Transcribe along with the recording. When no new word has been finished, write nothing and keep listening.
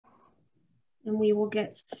And we will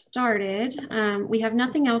get started. We have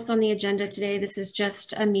nothing else on the agenda today. This is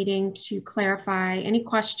just a meeting to clarify any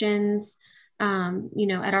questions.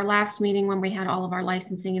 At our last meeting when we had all of our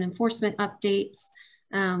licensing and enforcement updates,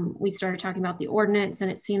 we started talking about the ordinance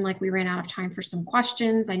and it seemed like we ran out of time for some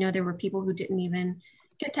questions. I know there were people who didn't even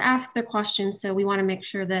get to ask their questions. So we want to make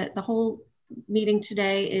sure that the whole meeting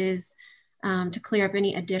today is to clear up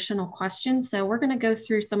any additional questions. So we're going to go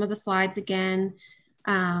through some of the slides again.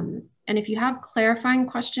 And if you have clarifying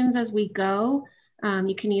questions as we go,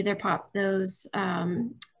 you can either pop those,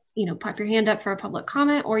 pop your hand up for a public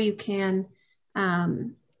comment, or you can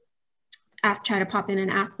try to pop in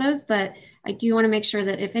and ask those. But I do want to make sure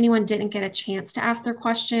that if anyone didn't get a chance to ask their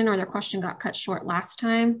question or their question got cut short last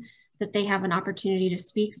time, that they have an opportunity to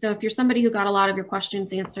speak. So if you're somebody who got a lot of your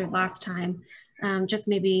questions answered last time, just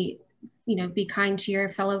maybe, be kind to your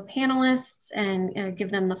fellow panelists and give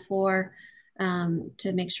them the floor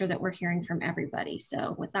to make sure that we're hearing from everybody.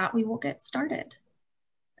 So with that, we will get started.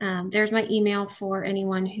 There's my email for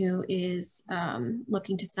anyone who is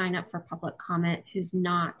looking to sign up for public comment who's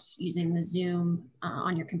not using the Zoom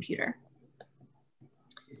on your computer.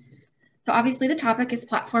 So obviously the topic is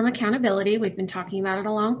platform accountability. We've been talking about it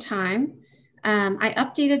a long time. I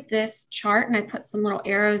updated this chart and I put some little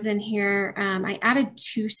arrows in here. I added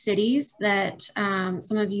 2 cities that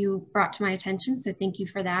some of you brought to my attention, so thank you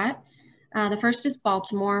for that. The first is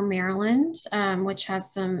Baltimore, Maryland, which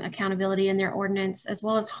has some accountability in their ordinance, as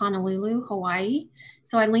well as Honolulu, Hawaii.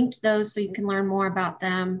 So I linked those so you can learn more about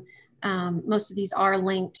them. Most of these are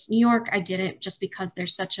linked. New York, I didn't, just because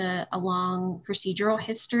there's such a long procedural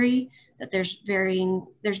history that there's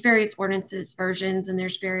various ordinances versions, and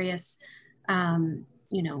there's various,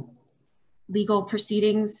 legal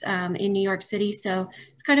proceedings in New York City. So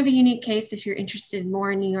it's kind of a unique case. If you're interested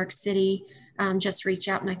more in New York City, just reach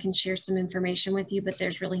out and I can share some information with you, but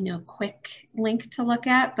there's really no quick link to look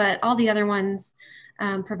at, but all the other ones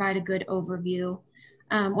provide a good overview.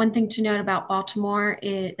 One thing to note about Baltimore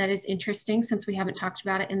that is interesting, since we haven't talked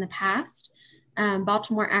about it in the past,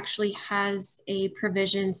 Baltimore actually has a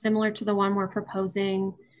provision similar to the one we're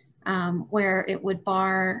proposing, where it would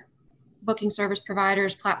bar booking service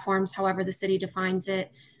providers, platforms, however the city defines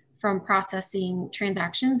it, from processing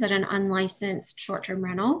transactions at an unlicensed short-term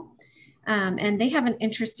rental. And they have an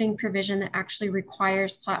interesting provision that actually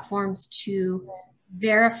requires platforms to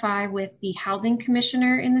verify with the housing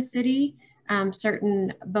commissioner in the city.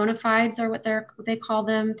 Certain bona fides are what they call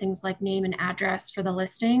them, things like name and address for the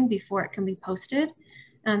listing before it can be posted.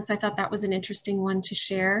 So I thought that was an interesting one to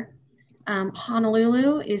share.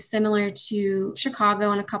 Honolulu is similar to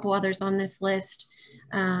Chicago and a couple others on this list,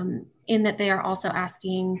 in that they are also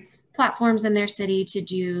asking platforms in their city to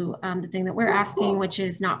do the thing that we're asking, which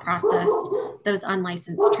is not process those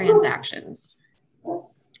unlicensed transactions.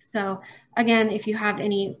 So again, if you have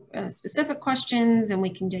any specific questions, and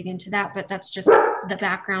we can dig into that, but that's just the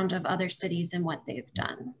background of other cities and what they've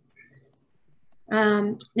done.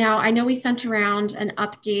 Now, I know we sent around an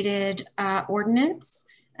updated ordinance,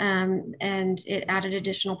 and it added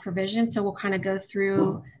additional provisions. So we'll kind of go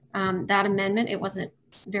through that amendment. It wasn't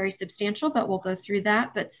very substantial, but we'll go through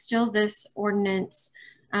that. But still, this ordinance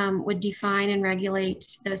would define and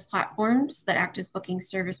regulate those platforms that act as booking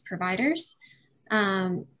service providers.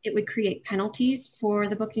 It would create penalties for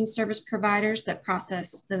the booking service providers that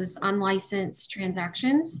process those unlicensed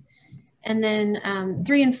transactions. And then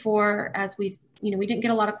 3 and 4, as we didn't get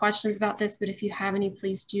a lot of questions about this, but if you have any,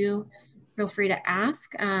 please do feel free to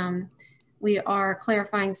ask. We are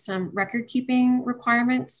clarifying some record keeping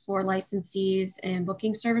requirements for licensees and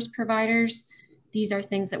booking service providers. These are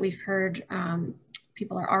things that we've heard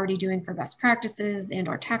people are already doing for best practices and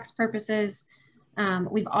or tax purposes.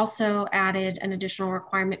 We've also added an additional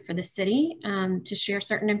requirement for the city to share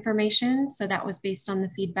certain information. So that was based on the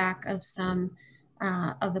feedback of some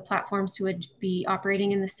of the platforms who would be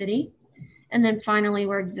operating in the city. And then finally,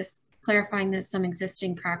 we're clarifying some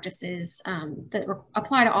existing practices that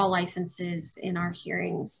apply to all licenses in our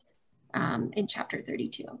hearings in Chapter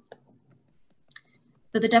 32.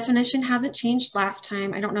 So the definition hasn't changed last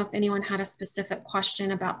time. I don't know if anyone had a specific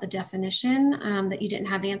question about the definition that you didn't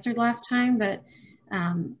have answered last time, but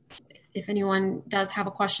if anyone does have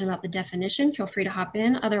a question about the definition, feel free to hop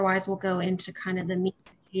in. Otherwise, we'll go into kind of the meat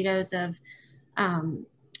and potatoes of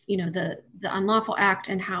the unlawful act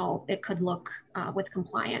and how it could look with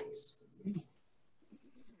compliance.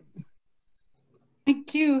 I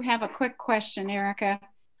do have a quick question, Erica.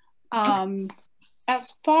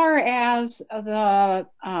 As far as the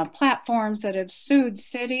platforms that have sued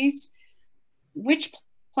cities, which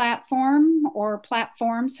platform or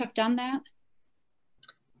platforms have done that?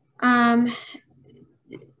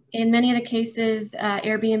 In many of the cases,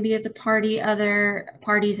 Airbnb is a party. Other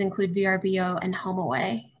parties include VRBO and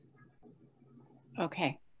HomeAway.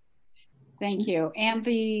 Okay, thank you. And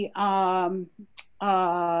the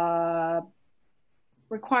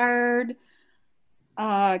required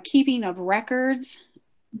keeping of records,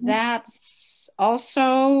 that's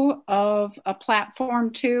also of a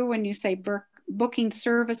platform too when you say booking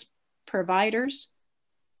service providers?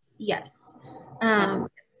 Yes.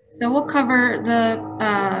 So we'll cover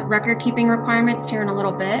the record keeping requirements here in a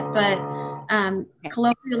little bit, but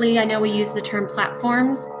colloquially, I know we use the term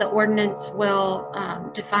platforms. The ordinance will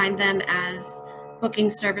define them as booking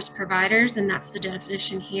service providers, and that's the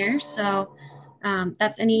definition here. So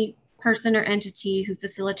that's any person or entity who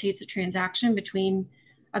facilitates a transaction between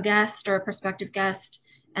a guest or a prospective guest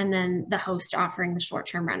and then the host offering the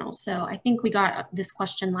short-term rental. So I think we got this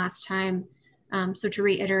question last time. So to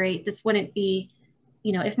reiterate, this wouldn't be,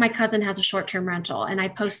 you know, if my cousin has a short-term rental and I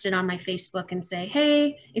post it on my Facebook and say,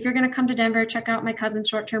 hey, if you're going to come to Denver, check out my cousin's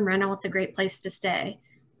short-term rental. It's a great place to stay.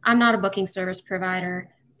 I'm not a booking service provider.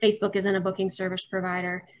 Facebook isn't a booking service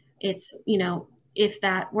provider. It's, you know, if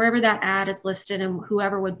that, wherever that ad is listed and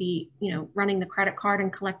whoever would be, you know, running the credit card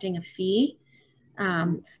and collecting a fee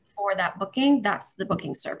for that booking, that's the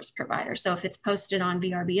booking service provider. So if it's posted on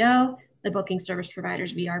VRBO, the booking service provider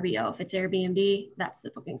is VRBO. If it's Airbnb, that's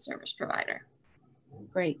the booking service provider.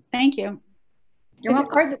 Great, thank you. You're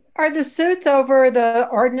welcome. Are the suits over the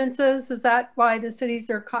ordinances? Is that why the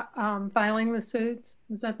cities are filing the suits?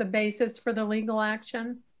 Is that the basis for the legal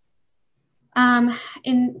action?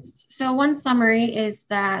 So one summary is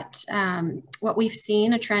that what we've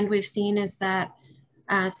seen, a trend we've seen is that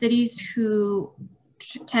cities who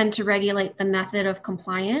tend to regulate the method of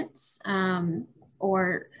compliance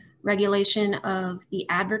or regulation of the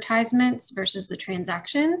advertisements versus the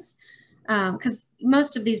transactions, because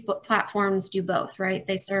most of these platforms do both, right?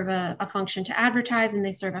 They serve a function to advertise and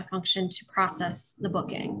they serve a function to process the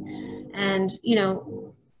booking. And, you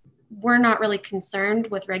know, we're not really concerned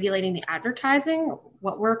with regulating the advertising.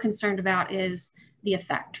 What we're concerned about is the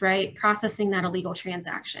effect, right? Processing that illegal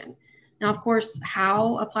transaction. Now, of course,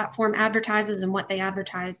 how a platform advertises and what they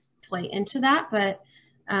advertise play into that, but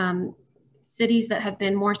cities that have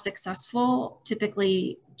been more successful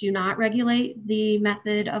typically do not regulate the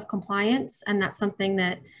method of compliance. And that's something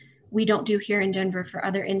that we don't do here in Denver for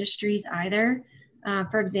other industries either.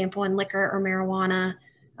 For example, in liquor or marijuana,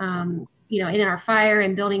 you know, in our fire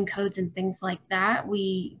and building codes and things like that,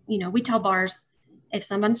 we tell bars, if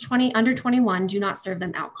someone's under 21, do not serve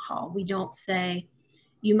them alcohol. We don't say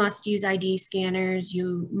you must use ID scanners,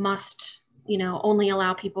 you must, you know, only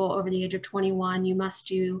allow people over the age of 21, you must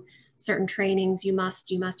do certain trainings, you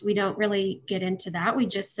must. We don't really get into that. We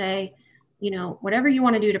just say, you know, whatever you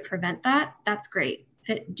want to do to prevent that, that's great.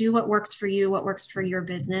 Do what works for you, what works for your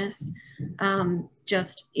business.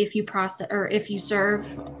 Just if you process or if you serve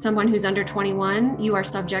someone who's under 21, you are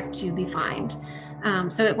subject to be fined.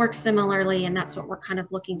 So it works similarly, and that's what we're kind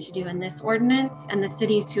of looking to do in this ordinance. And the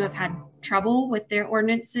cities who have had trouble with their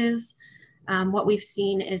ordinances, what we've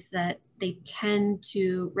seen is that they tend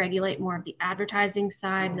to regulate more of the advertising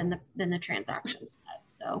side than the transaction side.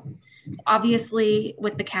 So it's obviously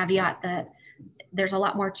with the caveat that there's a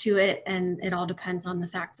lot more to it and it all depends on the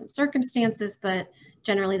facts and circumstances, but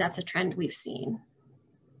generally that's a trend we've seen.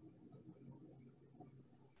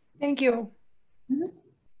 Thank you. Mm-hmm.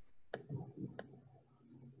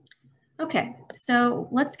 Okay, so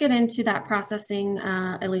let's get into that processing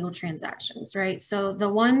illegal transactions, right? So the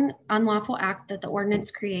one unlawful act that the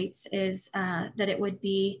ordinance creates is that it would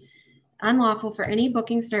be unlawful for any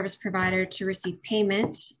booking service provider to receive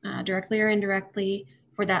payment directly or indirectly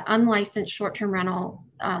for that unlicensed short-term rental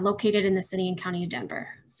located in the city and county of Denver.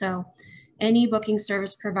 So any booking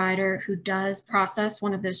service provider who does process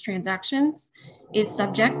one of those transactions is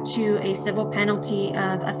subject to a civil penalty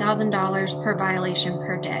of $1,000 per violation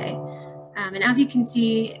per day. And as you can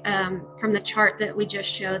see from the chart that we just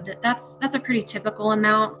showed, that's a pretty typical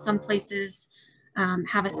amount. Some places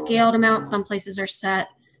have a scaled amount, some places are set.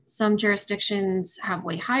 Some jurisdictions have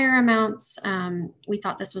way higher amounts. We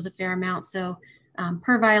thought this was a fair amount, so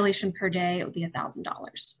per violation per day, it would be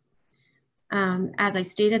 $1,000. As I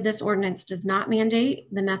stated, this ordinance does not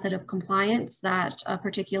mandate the method of compliance that a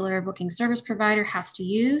particular booking service provider has to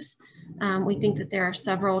use. We think that there are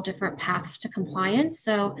several different paths to compliance.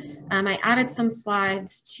 So I added some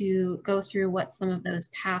slides to go through what some of those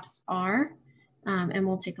paths are, and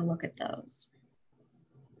we'll take a look at those.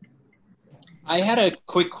 I had a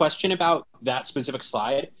quick question about that specific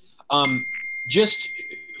slide. Just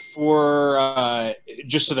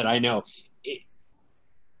so that I know,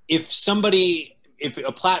 if somebody, if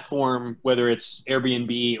a platform, whether it's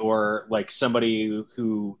Airbnb or like somebody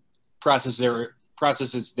who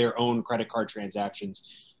processes their own credit card transactions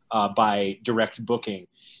by direct booking,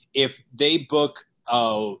 if they book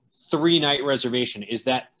a 3-night reservation, is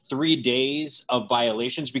that 3 days of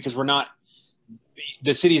violations? Because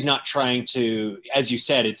the city is not trying to, as you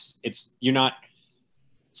said, you're not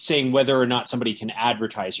saying whether or not somebody can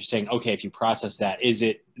advertise. You're saying, okay, if you process that, is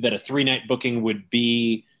it that a 3-night booking would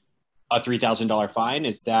be a $3,000 fine?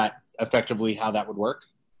 Is that effectively how that would work?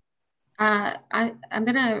 I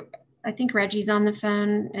think Reggie's on the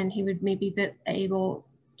phone and he would maybe be able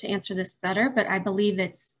to answer this better, but I believe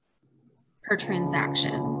it's per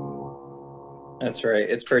transaction. That's right.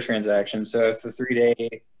 It's per transaction. So if the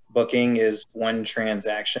 3-day booking is one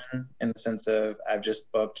transaction in the sense of I've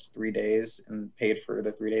just booked 3 days and paid for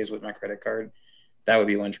the 3 days with my credit card, that would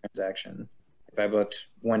be one transaction. If I booked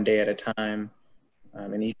 1 day at a time,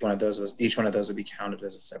 and each one of those would be counted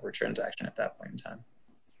as a separate transaction at that point in time.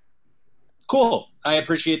 Cool. I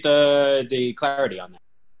appreciate the clarity on that.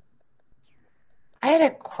 I had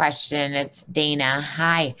a question. It's Dana.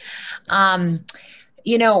 Hi.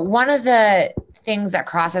 You know, one of the things that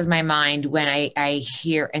crosses my mind when I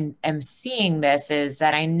hear and am seeing this is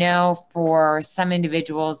that I know for some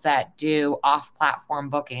individuals that do off-platform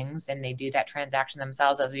bookings and they do that transaction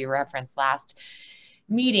themselves, as we referenced last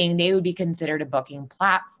meeting, they would be considered a booking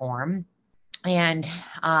platform. And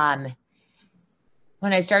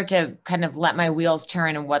when I start to kind of let my wheels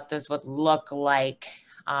turn and what this would look like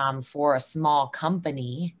for a small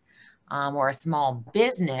company or a small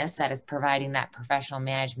business that is providing that professional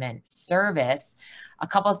management service, a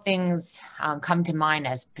couple of things come to mind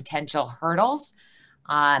as potential hurdles.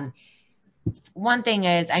 One thing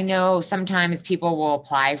is, I know sometimes people will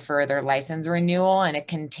apply for their license renewal and it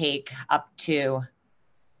can take up to,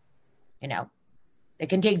 it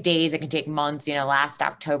can take days, it can take months. Last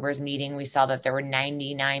October's meeting, we saw that there were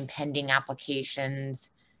 99 pending applications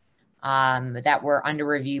that were under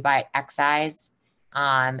review by excise.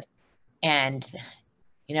 And,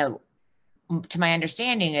 to my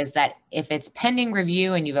understanding is that if it's pending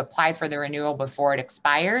review and you've applied for the renewal before it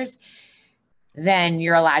expires, then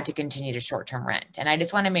you're allowed to continue to short-term rent. And I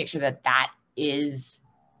just want to make sure that that is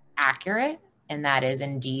accurate and that is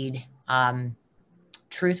indeed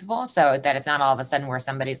truthful, so that it's not all of a sudden where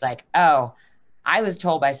somebody's like, oh, I was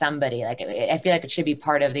told by somebody. Like, I feel like it should be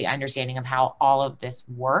part of the understanding of how all of this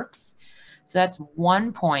works. So that's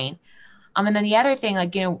one point. And then the other thing,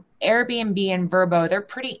 Airbnb and Vrbo, they're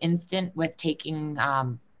pretty instant with taking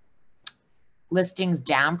listings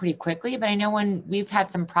down pretty quickly. But I know when we've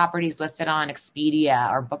had some properties listed on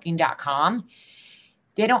Expedia or Booking.com,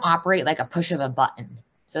 they don't operate like a push of a button.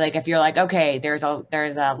 So like if you're like, okay, there's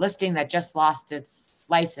a listing that just lost its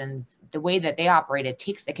license, the way that they operate,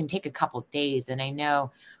 it can take a couple of days. And I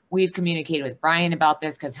know we've communicated with Brian about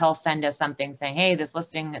this because he'll send us something saying, hey, this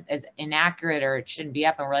listing is inaccurate or it shouldn't be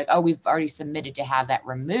up. And we're like, oh, we've already submitted to have that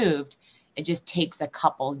removed. It just takes a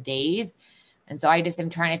couple of days. And so I just am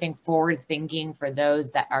trying to think forward thinking for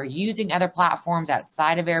those that are using other platforms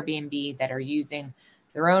outside of Airbnb, that are using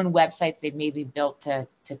their own websites they've maybe built to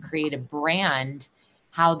create a brand,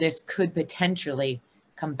 how this could potentially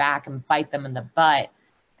come back and bite them in the butt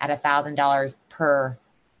at $1,000 per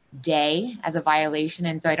day as a violation.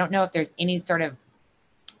 And so I don't know if there's any sort of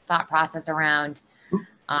thought process around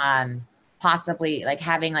possibly like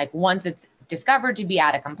having, like, once it's discovered to be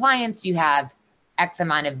out of compliance, you have X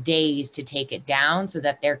amount of days to take it down, so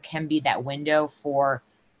that there can be that window for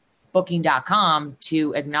Booking.com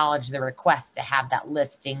to acknowledge the request to have that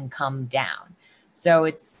listing come down. So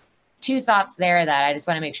it's two thoughts there that I just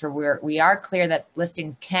want to make sure we are clear that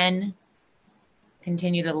listings can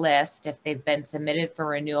continue to list if they've been submitted for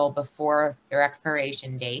renewal before their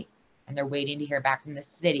expiration date and they're waiting to hear back from the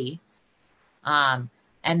city.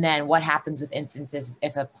 And then what happens with instances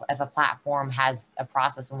if a platform has a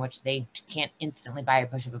process in which they can't instantly, by a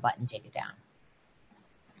push of a button, take it down.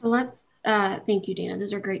 Well, let's thank you, Dana.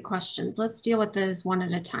 Those are great questions. Let's deal with those one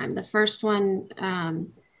at a time. The first one,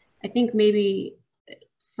 I think maybe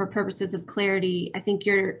for purposes of clarity, I think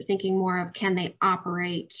you're thinking more of, can they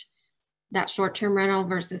operate that short-term rental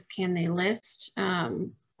versus can they list?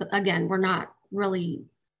 Again, we're not really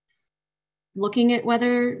looking at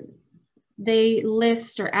whether they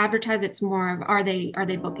list or advertise. It's more of, are they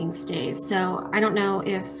booking stays? So I don't know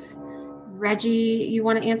if Reggie, you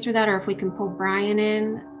want to answer that, or if we can pull Brian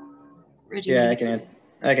in. Reggie, yeah, I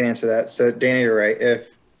can answer that. So Dana, you're right.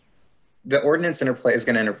 If the ordinance is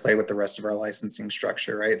going to interplay with the rest of our licensing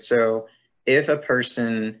structure, right? So if a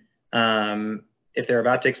person, if they're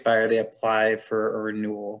about to expire, they apply for a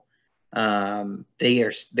renewal,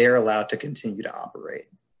 they're allowed to continue to operate.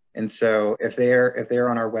 And so if they're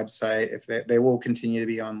on our website, if they will continue to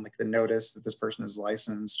be on like the notice that this person is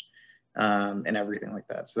licensed, and everything like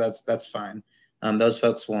that. So that's fine. Those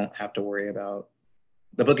folks won't have to worry about,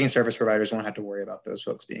 the booking service providers won't have to worry about those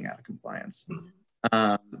folks being out of compliance.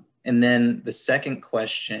 And then the second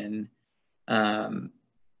question, I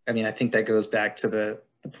mean, I think that goes back to the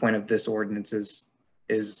point of this ordinance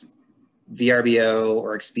is VRBO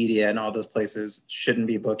or Expedia and all those places shouldn't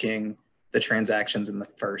be booking the transactions in the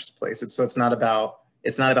first place. So it's not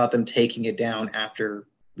about them taking it down after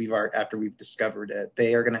we've discovered it.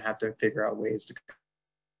 They are going to have to figure out ways to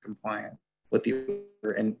compliant with the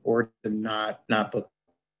order in order to not book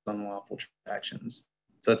unlawful transactions.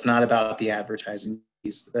 So it's not about the advertising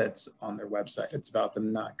piece that's on their website. It's about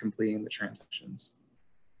them not completing the transactions.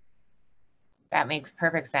 That makes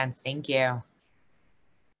perfect sense. Thank you.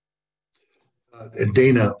 And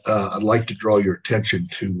Dana, I'd like to draw your attention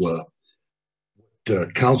to what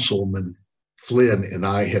Councilman Flynn and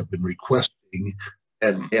I have been requesting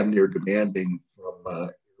and they're demanding from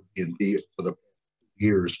Airbnb for the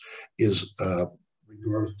years is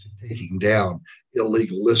regards to taking down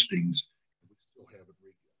illegal listings. We still haven't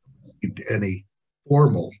received any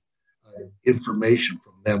formal information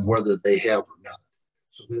from them whether they have or not.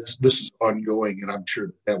 So this is ongoing, and I'm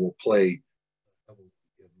sure that will play in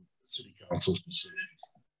the City Council's decisions.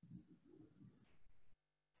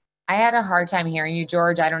 I had a hard time hearing you,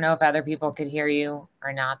 George. I don't know if other people could hear you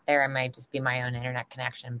or not there. It might just be my own internet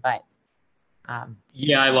connection, but.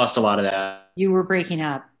 Yeah, I lost a lot of that. You were breaking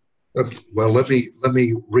up. Okay, well, let me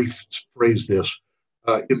rephrase this.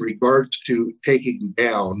 In regards to taking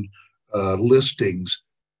down listings,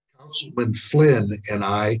 Councilman Flynn and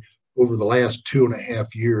I, over the last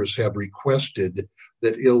 2.5 years, have requested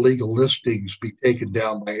that illegal listings be taken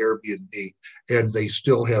down by Airbnb, and they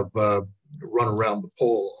still have run around the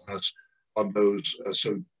pole on us on those.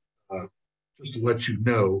 So just to let you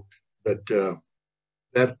know that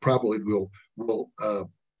that probably will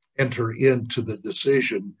enter into the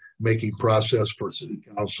decision-making process for City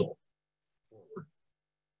Council.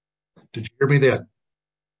 Did you hear me then?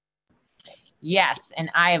 Yes,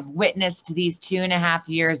 and I have witnessed these 2.5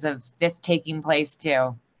 years of this taking place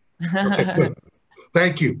too. Okay,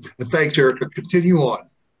 thank you. And thanks, Erica. Continue on.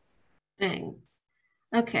 Dang.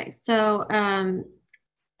 Okay, so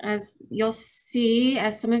as you'll see,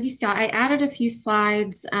 as some of you saw, I added a few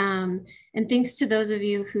slides, and thanks to those of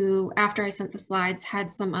you who, after I sent the slides, had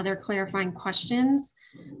some other clarifying questions.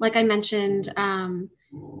 Like I mentioned,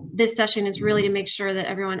 this session is really to make sure that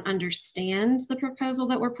everyone understands the proposal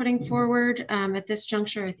that we're putting forward. At this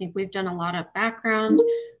juncture, I think we've done a lot of background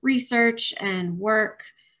research and work,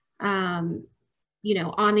 on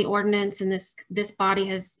the ordinance, and this body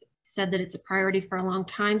has said that it's a priority for a long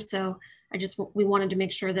time. So we wanted to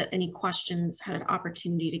make sure that any questions had an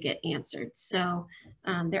opportunity to get answered. So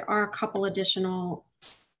there are a couple additional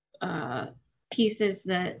pieces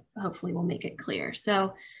that hopefully will make it clear.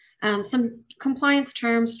 So some compliance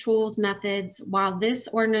terms, tools, methods. While this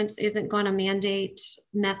ordinance isn't going to mandate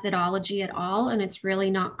methodology at all, and it's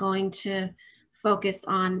really not going to focus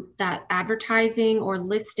on that advertising or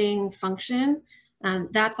listing function,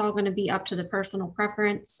 that's all going to be up to the personal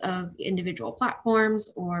preference of individual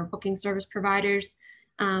platforms or booking service providers.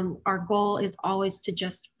 Our goal is always to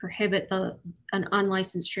just prohibit an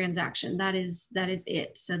unlicensed transaction. That is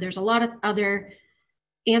it. So there's a lot of other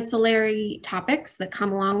ancillary topics that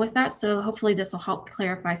come along with that. So hopefully this will help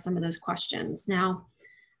clarify some of those questions. Now,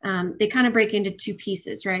 they kind of break into two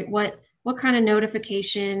pieces, right? What kind of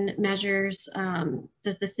notification measures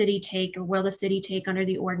does the city take, or will the city take under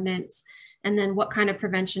the ordinance? And then what kind of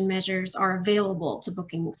prevention measures are available to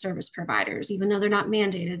booking service providers, even though they're not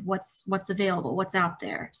mandated? What's available, what's out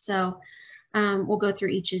there? So we'll go through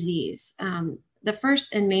each of these. The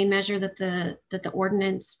first and main measure that the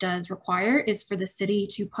ordinance does require is for the city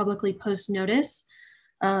to publicly post notice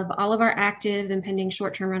of all of our active and pending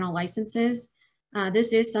short-term rental licenses.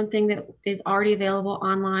 This is something that is already available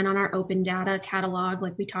online on our open data catalog,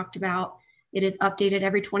 like we talked about. It is updated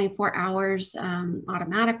every 24 hours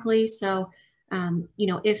automatically. So,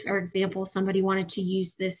 if, for example, somebody wanted to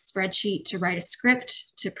use this spreadsheet to write a script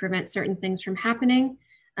to prevent certain things from happening,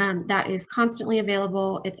 that is constantly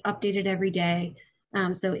available. It's updated every day.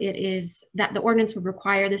 So it is that the ordinance would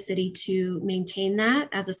require the city to maintain that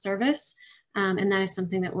as a service. And that is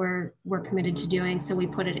something that we're committed to doing. So we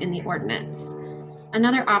put it in the ordinance.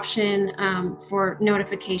 Another option for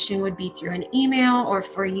notification would be through an email or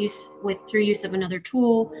through use of another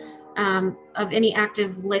tool of any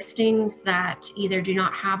active listings that either do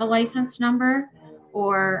not have a license number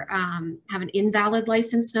or have an invalid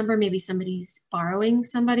license number. Maybe somebody's borrowing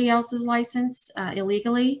somebody else's license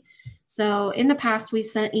illegally. So in the past, we've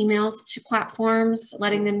sent emails to platforms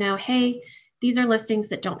letting them know, hey, these are listings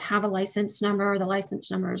that don't have a license number, or the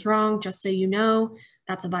license number is wrong, just so you know,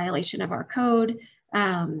 that's a violation of our code.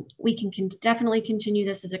 We can definitely continue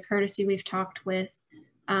this as a courtesy. We've talked with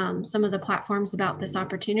some of the platforms about this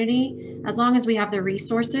opportunity. As long as we have the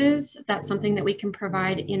resources, that's something that we can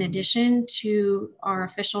provide in addition to our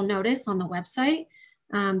official notice on the website.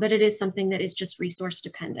 But it is something that is just resource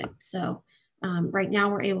dependent. So right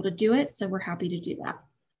now we're able to do it, so we're happy to do that.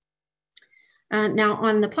 Now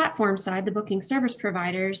on the platform side, the booking service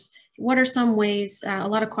providers, what are some ways, a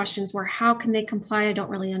lot of questions were, how can they comply? I don't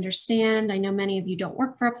really understand. I know many of you don't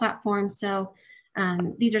work for a platform, so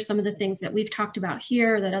these are some of the things that we've talked about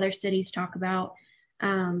here that other cities talk about.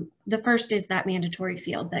 The first is that mandatory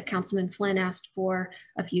field that Councilman Flynn asked for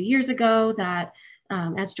a few years ago that,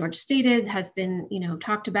 as George stated, has been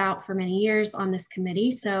talked about for many years on this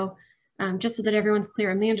committee. So just so that everyone's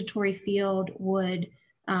clear, a mandatory field would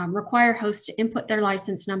require hosts to input their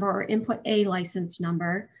license number or input a license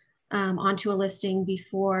number onto a listing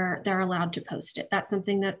before they're allowed to post it. That's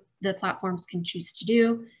something that the platforms can choose to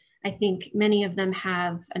do. I think many of them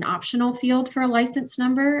have an optional field for a license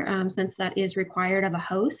number since that is required of a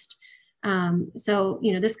host. So,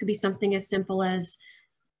 this could be something as simple as,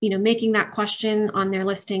 making that question on their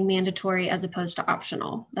listing mandatory as opposed to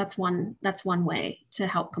optional. That's one way to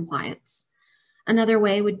help compliance. Another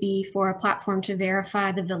way would be for a platform to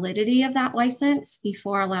verify the validity of that license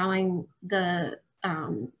before allowing the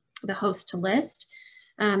host to list.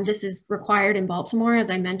 This is required in Baltimore, as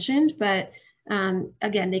I mentioned, but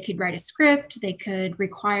again, they could write a script. They could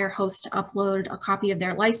require hosts to upload a copy of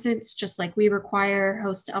their license, just like we require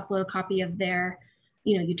hosts to upload a copy of their,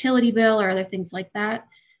 utility bill or other things like that.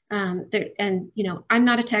 I'm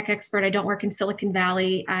not a tech expert. I don't work in Silicon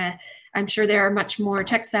Valley. I'm sure there are much more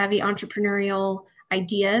tech savvy entrepreneurial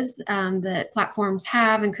ideas that platforms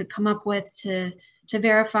have and could come up with to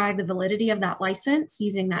verify the validity of that license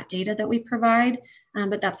using that data that we provide.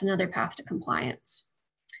 But that's another path to compliance.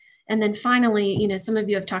 And then finally, some of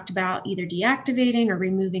you have talked about either deactivating or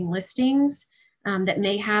removing listings that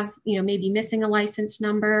may have, maybe missing a license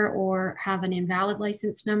number or have an invalid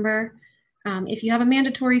license number. If you have a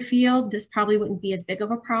mandatory field, this probably wouldn't be as big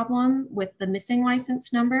of a problem with the missing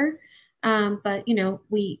license number. But,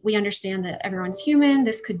 we understand that everyone's human.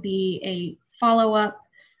 This could be a follow-up,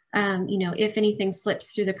 if anything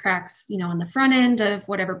slips through the cracks, on the front end of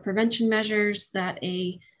whatever prevention measures that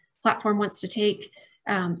a platform wants to take.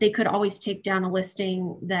 They could always take down a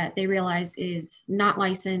listing that they realize is not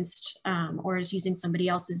licensed or is using somebody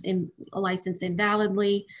else's license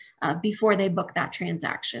invalidly before they book that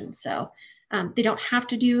transaction. So they don't have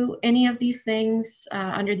to do any of these things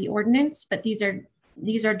under the ordinance, but these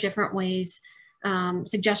are different ways,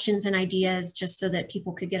 suggestions and ideas, just so that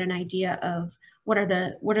people could get an idea of what are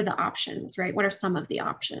the options, right? What are some of the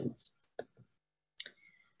options?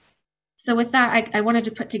 So with that, I wanted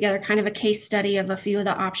to put together kind of a case study of a few of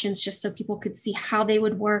the options just so people could see how they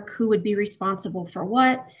would work, who would be responsible for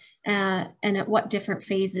what, and at what different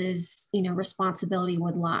phases, responsibility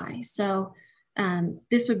would lie. So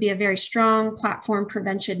this would be a very strong platform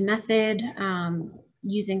prevention method,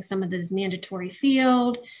 using some of those mandatory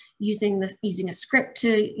field, using a script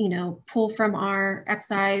to, pull from our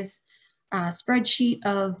excise spreadsheet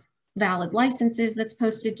of valid licenses that's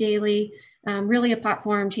posted daily. Really a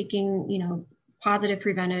platform taking, positive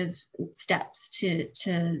preventive steps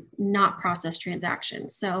to not process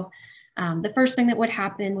transactions. So the first thing that would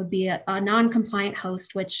happen would be a non-compliant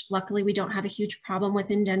host, which luckily we don't have a huge problem with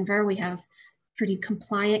in Denver. We have pretty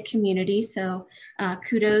compliant community. So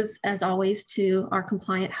kudos as always to our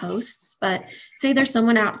compliant hosts. But say there's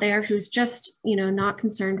someone out there who's just, not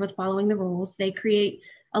concerned with following the rules. They create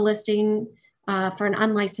a listing for an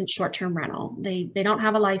unlicensed short-term rental. They don't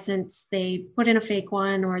have a license, they put in a fake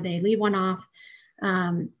one or they leave one off.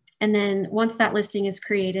 And then once that listing is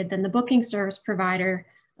created, then the booking service provider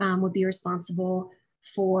would be responsible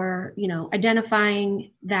for,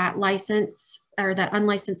 identifying that license or that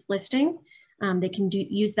unlicensed listing. They can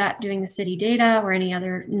use that doing the city data or any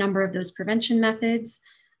other number of those prevention methods,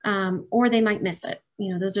 or they might miss it.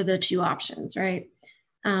 Those are the two options, right?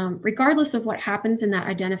 Regardless of what happens in that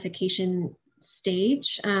identification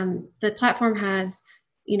stage, the platform has,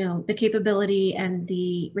 the capability and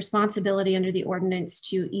the responsibility under the ordinance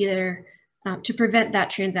to either to prevent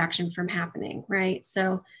that transaction from happening, right?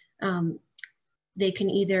 So they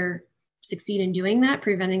can either succeed in doing that,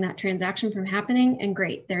 preventing that transaction from happening, and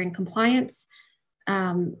great, they're in compliance.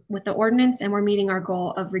 with the ordinance, and we're meeting our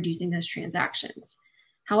goal of reducing those transactions.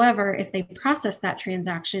 However, if they process that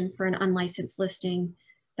transaction for an unlicensed listing,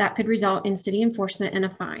 that could result in city enforcement and a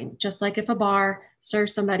fine, just like if a bar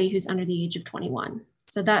serves somebody who's under the age of 21.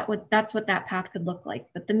 So that's what that path could look like.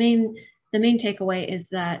 But the main takeaway is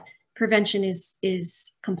that prevention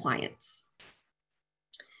is compliance.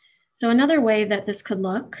 So another way that this could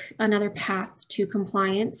look, another path to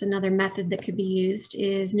compliance, another method that could be used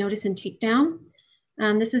is notice and takedown.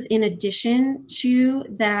 This is in addition to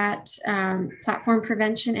that platform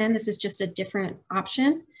prevention, and this is just a different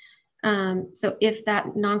option. So if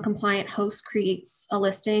that non-compliant host creates a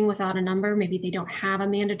listing without a number, maybe they don't have a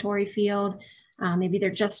mandatory field, maybe they're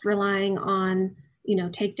just relying on,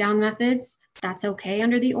 takedown methods, that's okay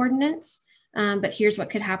under the ordinance. But here's what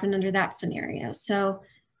could happen under that scenario. So,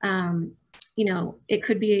 it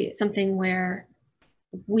could be something where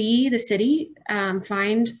we, the city,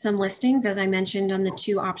 find some listings, as I mentioned, on the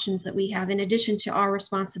two options that we have, in addition to our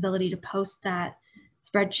responsibility to post that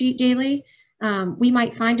spreadsheet daily. We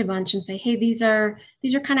might find a bunch and say, hey, these are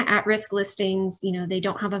kind of at-risk listings. They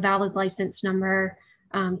don't have a valid license number.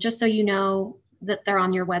 Just so you know that they're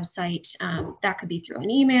on your website. That could be through an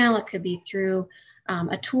email. It could be through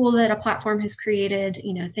a tool that a platform has created,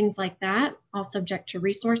 things like that, all subject to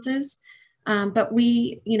resources. But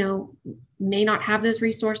we, may not have those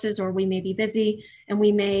resources, or we may be busy, and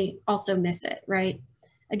we may also miss it, right?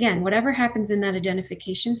 Again, whatever happens in that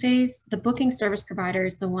identification phase, the booking service provider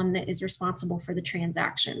is the one that is responsible for the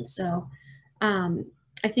transaction. So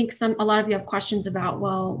I think a lot of you have questions about,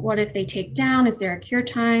 well, what if they take down? Is there a cure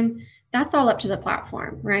time? That's all up to the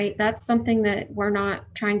platform, right? That's something that we're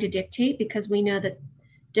not trying to dictate, because we know that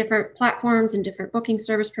different platforms and different booking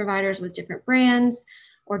service providers with different brands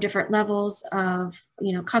or different levels of,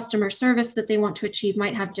 customer service that they want to achieve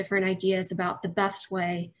might have different ideas about the best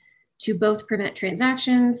way to both prevent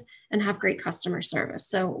transactions and have great customer service.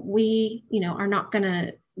 So we, are not going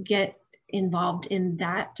to get involved in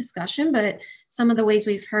that discussion, but some of the ways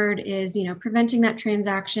we've heard is, preventing that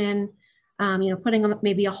transaction, putting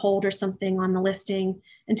maybe a hold or something on the listing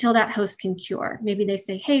until that host can cure. Maybe they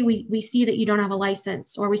say, hey, we see that you don't have a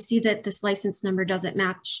license, or we see that this license number doesn't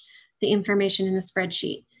match the information in the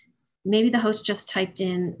spreadsheet. Maybe the host just typed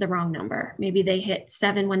in the wrong number. Maybe they hit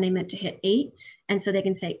 7 when they meant to hit 8. And so they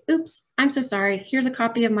can say, oops, I'm so sorry. Here's a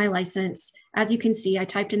copy of my license. As you can see, I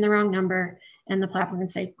typed in the wrong number. And the platform can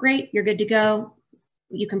say, great, you're good to go.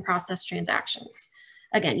 You can process transactions.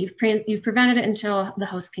 Again, you've prevented it until the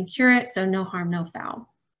host can cure it. So no harm, no foul.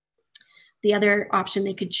 The other option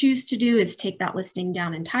they could choose to do is take that listing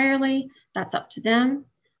down entirely. That's up to them.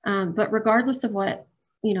 But regardless of what,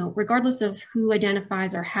 regardless of who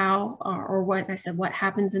identifies or how, or what I said, what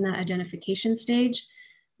happens in that identification stage,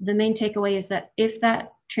 the main takeaway is that if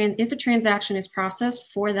a transaction is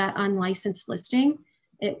processed for that unlicensed listing,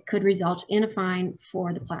 it could result in a fine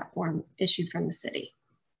for the platform issued from the city.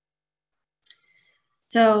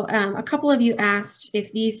 So a couple of you asked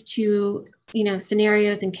if these two,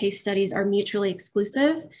 scenarios and case studies are mutually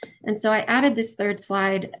exclusive. And so I added this third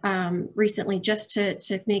slide recently just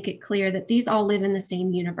to make it clear that these all live in the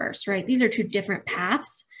same universe, right? These are two different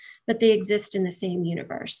paths, but they exist in the same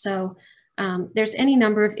universe. So there's any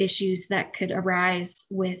number of issues that could arise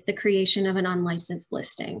with the creation of an unlicensed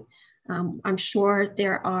listing. I'm sure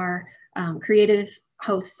there are creative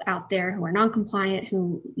hosts out there who are non-compliant,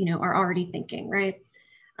 who are already thinking, right?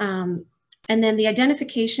 And then the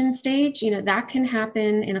identification stage, that can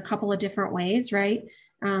happen in a couple of different ways, right?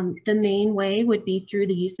 The main way would be through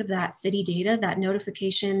the use of that city data, that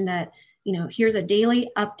notification that, here's a daily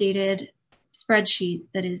updated spreadsheet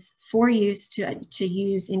that is for use to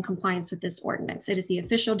use in compliance with this ordinance. It is the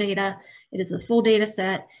official data, it is the full data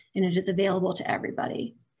set, and it is available to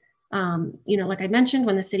everybody. Like I mentioned,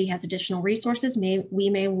 when the city has additional resources, we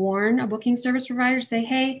may warn a booking service provider, say,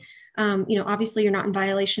 hey, obviously you're not in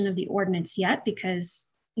violation of the ordinance yet, because,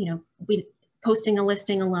 posting a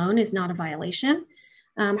listing alone is not a violation.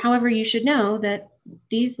 However, you should know that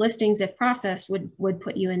these listings, if processed, would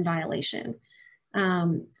put you in violation.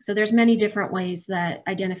 So there's many different ways that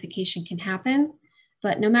identification can happen,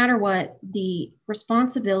 but no matter what, the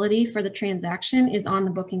responsibility for the transaction is on the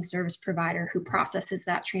booking service provider who processes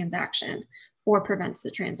that transaction or prevents the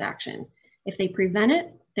transaction. If they prevent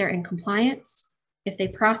it, they're in compliance. If they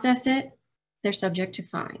process it, they're subject to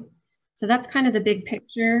fine. So that's kind of the big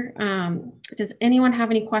picture. Does anyone have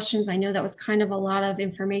any questions? I know that was kind of a lot of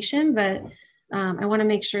information, but I want to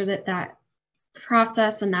make sure that that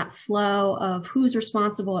process and that flow of who's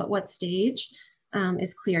responsible at what stage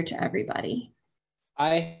is clear to everybody.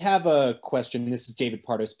 I have a question. This is David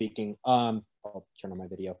Pardo speaking. I'll turn on my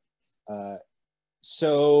video.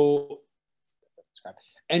 So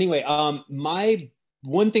anyway, my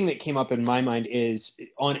one thing that came up in my mind is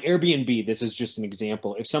on Airbnb, this is just an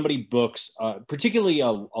example. If somebody books, particularly a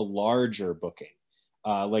larger booking,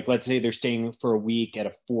 like let's say they're staying for a week at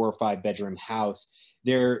a 4 or 5 bedroom house,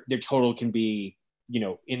 their total can be, you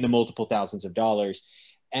know, in the multiple thousands of dollars.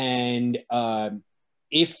 And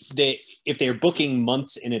if they're booking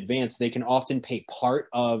months in advance, they can often pay part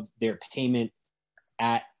of their payment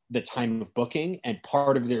at the time of booking and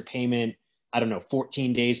part of their payment, I don't know,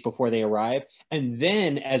 14 days before they arrive. And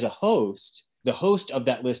then as a host, the host of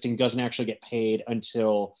that listing doesn't actually get paid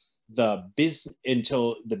until the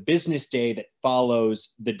business day that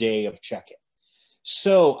follows the day of check-in.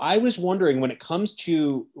 So I was wondering, when it comes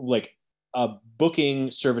to like a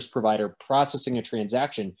booking service provider processing a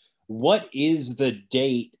transaction, what is the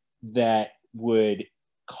date that would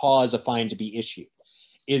cause a fine to be issued?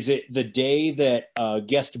 Is it the day that a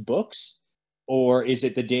guest books? Or is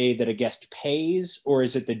it the day that a guest pays? Or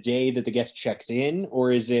is it the day that the guest checks in?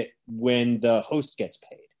 Or is it when the host gets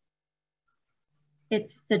paid?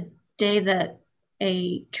 It's the day that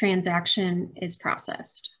a transaction is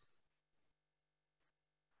processed.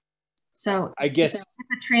 So I guess if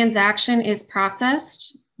a transaction is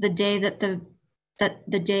processed, the day that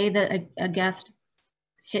a guest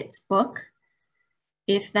hits book,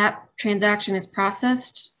 if that transaction is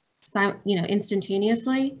processed,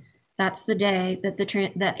 instantaneously, that's the day that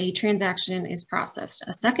that a transaction is processed.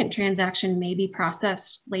 A second transaction may be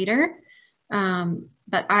processed later,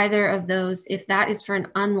 but either of those, if that is for an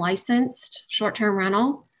unlicensed short-term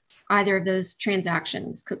rental, either of those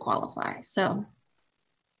transactions could qualify. So,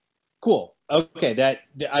 cool. Okay, that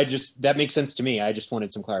makes sense to me. I just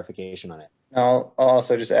wanted some clarification on it. I'll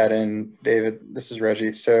also just add in, David, this is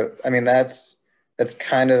Reggie. So, I mean, that's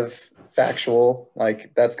kind of factual.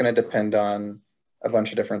 Like, that's going to depend on a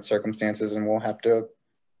bunch of different circumstances, and we'll have to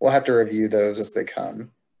review those as they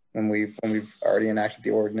come when we've already enacted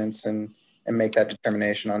the ordinance and make that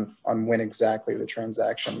determination on when exactly the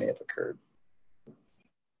transaction may have occurred.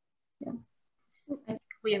 Yeah. I think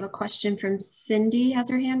we have a question from Cindy, has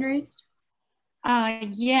her hand raised.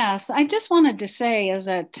 Yes, I just wanted to say, as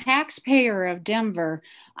a taxpayer of Denver,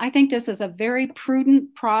 I think this is a very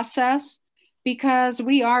prudent process, because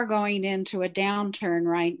we are going into a downturn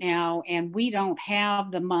right now and we don't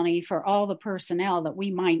have the money for all the personnel that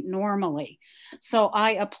we might normally. So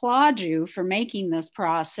I applaud you for making this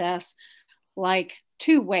process like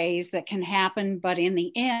 2 ways that can happen, but in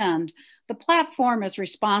the end, the platform is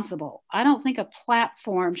responsible. I don't think a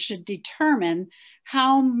platform should determine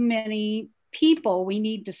how many people we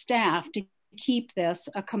need to staff to keep this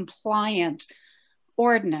a compliant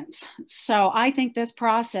ordinance. So I think this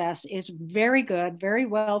process is very good, very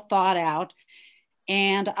well thought out,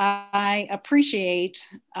 and I appreciate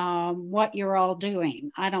what you're all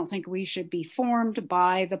doing. I don't think we should be formed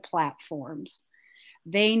by the platforms.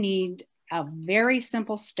 They need a very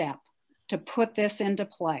simple step to put this into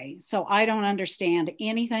play. So I don't understand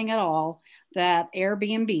anything at all that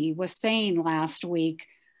Airbnb was saying last week,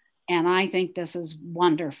 and I think this is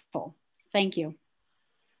wonderful. Thank you.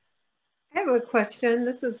 I have a question.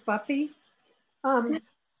 This is Buffy. I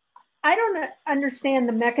don't understand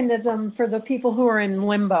the mechanism for the people who are in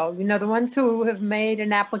limbo. You know, the ones who have made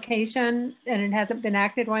an application and it hasn't been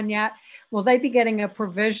acted on yet. Will they be getting a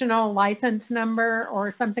provisional license number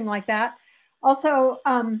or something like that? Also,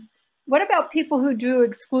 what about people who do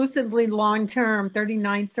exclusively long-term, 30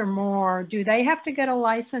 nights or more? Do they have to get a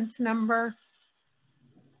license number?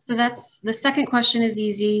 So that's the second question is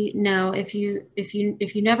easy. No, if you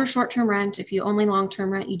never short-term rent, if you only long-term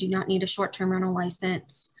rent, you do not need a short-term rental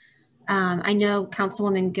license. I know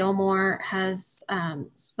Councilwoman Gilmore has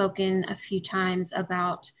spoken a few times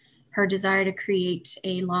about her desire to create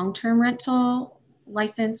a long-term rental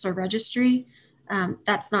license or registry.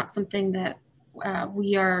 That's not something that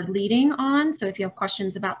we are leading on. So if you have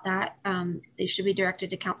questions about that, they should be directed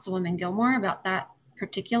to Councilwoman Gilmore about that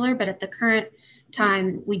particular, but at the current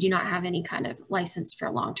time, we do not have any kind of license for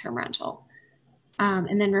a long-term rental.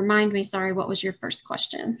 And then remind me, sorry, what was your first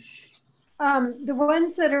question? The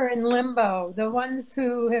ones that are in limbo, the ones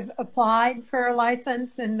who have applied for a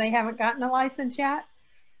license and they haven't gotten a license yet,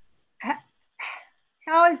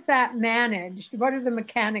 how is that managed? What are the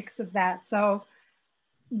mechanics of that? So,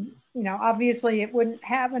 you know, obviously it wouldn't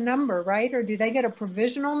have a number, right? Or do they get a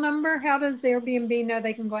provisional number? How does Airbnb know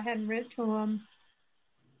they can go ahead and rent to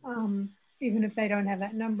them, even if they don't have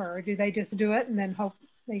that number? Or do they just do it and then hope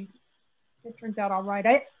it turns out all right?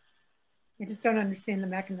 I just don't understand the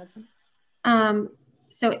mechanism.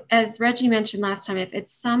 So as Reggie mentioned last time, if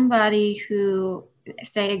it's somebody who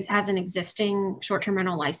say has an existing short-term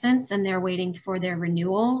rental license and they're waiting for their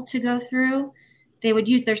renewal to go through, they would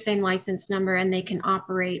use their same license number and they can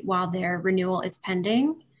operate while their renewal is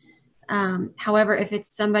pending. However, if it's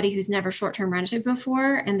somebody who's never short-term rented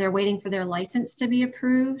before and they're waiting for their license to be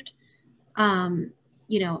approved,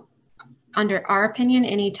 you know, under our opinion,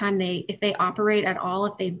 anytime if they operate at all,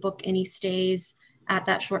 if they book any stays at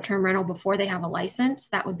that short-term rental before they have a license,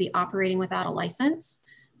 that would be operating without a license.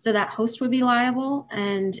 So that host would be liable.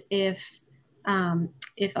 And if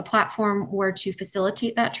a platform were to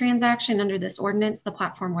facilitate that transaction under this ordinance, the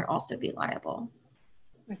platform would also be liable.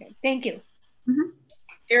 Okay, thank you. Mm-hmm.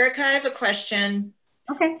 Erica, I have a question.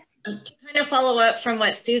 Okay. To kind of follow up from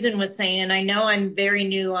what Susan was saying, and I know I'm very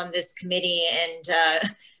new on this committee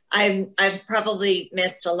and I've probably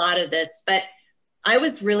missed a lot of this, but I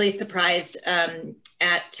was really surprised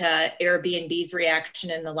at Airbnb's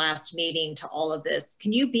reaction in the last meeting to all of this.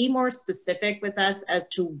 Can you be more specific with us as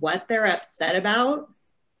to what they're upset about?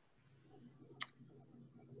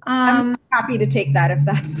 I'm happy to take that if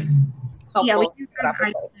that's helpful. Yeah, we do have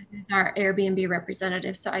Aisha, who's our Airbnb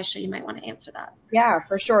representative. So Aisha, you might want to answer that. Yeah,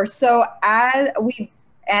 for sure. So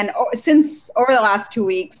since over the last 2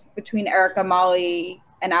 weeks between Erica, Molly,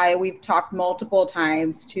 and I, we've talked multiple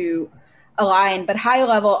times to align, but high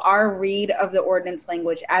level, our read of the ordinance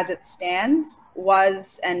language as it stands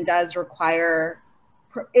was and does require,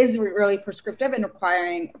 is really prescriptive in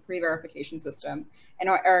requiring a pre-verification system. And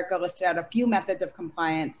Erica listed out a few methods of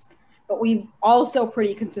compliance, but we've also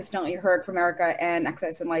pretty consistently heard from Erica and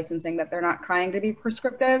Excise and Licensing that they're not trying to be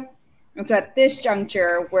prescriptive. And so at this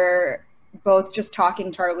juncture, we're both just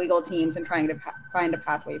talking to our legal teams and trying to find a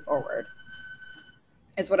pathway forward.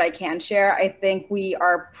 Is what I can share. I think we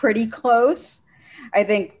are pretty close. I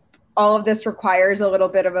think all of this requires a little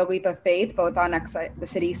bit of a leap of faith, both on the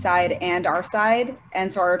city side and our side.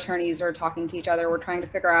 And so our attorneys are talking to each other. We're trying to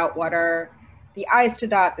figure out what are the I's to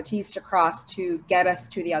dot, the T's to cross to get us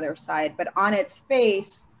to the other side. But on its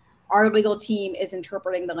face, our legal team is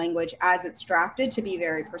interpreting the language as it's drafted to be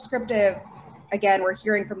very prescriptive. Again, we're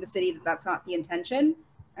hearing from the city that that's not the intention.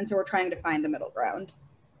 And so we're trying to find the middle ground.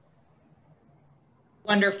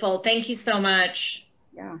 Wonderful. Thank you so much.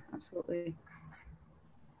 Yeah, absolutely.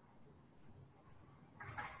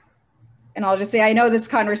 And I'll just say, I know this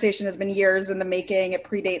conversation has been years in the making. It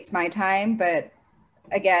predates my time, but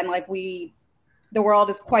again, like the world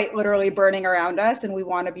is quite literally burning around us and we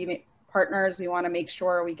want to be partners. We want to make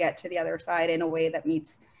sure we get to the other side in a way that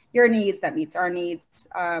meets your needs, that meets our needs.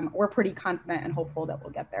 We're pretty confident and hopeful that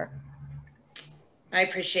we'll get there. I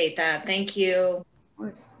appreciate that. Thank you. Of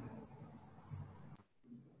course.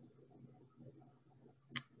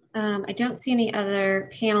 I don't see any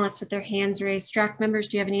other panelists with their hands raised. STRAC members,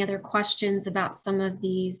 do you have any other questions about some of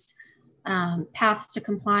these paths to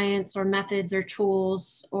compliance or methods or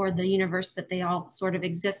tools or the universe that they all sort of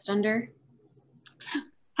exist under?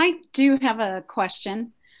 I do have a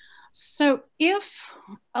question. So if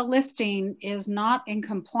a listing is not in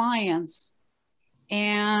compliance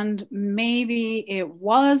and maybe it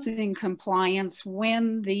was in compliance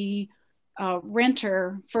when the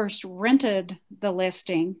renter first rented the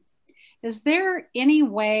listing, is there any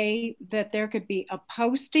way that there could be a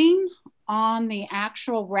posting on the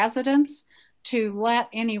actual residence to let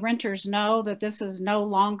any renters know that this is no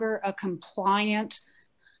longer a compliant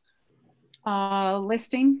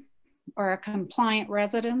listing or a compliant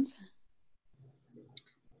residence?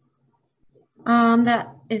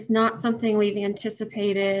 That is not something we've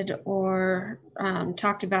anticipated or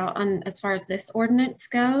talked about on as far as this ordinance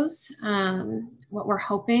goes. What we're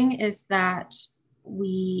hoping is that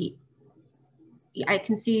I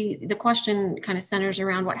can see the question kind of centers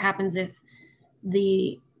around what happens if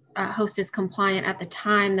the host is compliant at the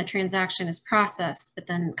time the transaction is processed, but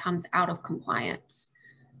then comes out of compliance.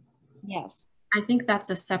 Yes. I think that's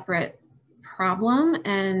a separate problem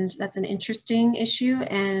and that's an interesting issue.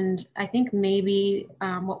 And I think maybe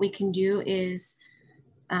what we can do is,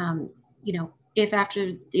 you know,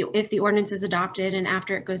 if the ordinance is adopted and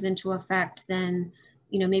after it goes into effect, then,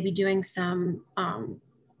 you know, maybe doing some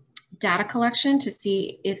data collection to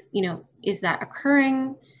see if, you know, is that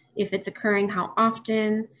occurring? If it's occurring, how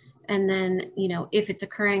often? And then, you know, if it's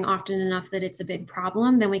occurring often enough that it's a big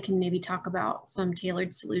problem, then we can maybe talk about some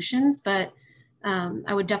tailored solutions. But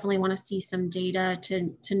I would definitely want to see some data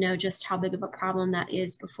to know just how big of a problem that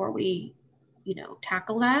is before we, you know,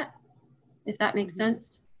 tackle that, if that makes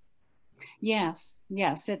sense. Yes,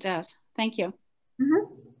 yes, it does. Thank you.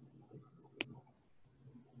 Mm-hmm.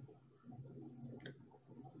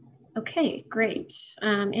 Okay, great.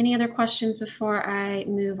 Any other questions before I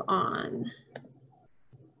move on?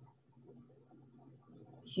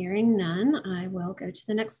 Hearing none, I will go to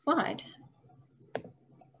the next slide.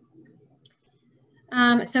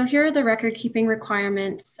 So here are the record keeping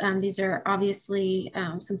requirements. These are obviously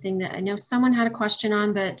something that I know someone had a question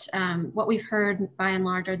on, but what we've heard by and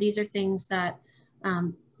large are these are things that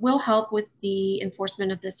will help with the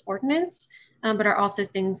enforcement of this ordinance, but are also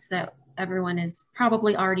things that everyone is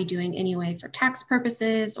probably already doing anyway for tax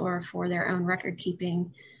purposes or for their own record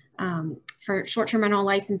keeping. For short-term rental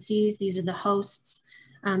licensees, these are the hosts,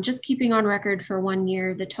 just keeping on record for 1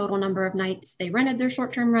 year the total number of nights they rented their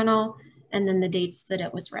short-term rental, and then the dates that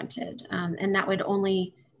it was rented. And that would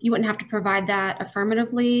only, you wouldn't have to provide that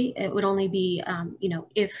affirmatively. It would only be, you know,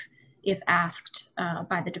 if asked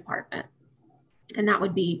by the department. And that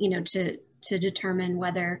would be, you know, to determine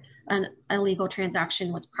whether an illegal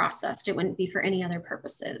transaction was processed. It wouldn't be for any other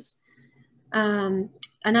purposes.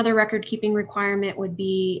 Another record keeping requirement would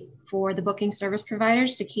be for the booking service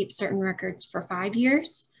providers to keep certain records for 5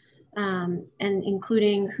 years. And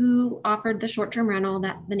including who offered the short-term rental,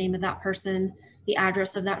 the name of that person, the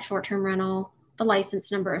address of that short-term rental, the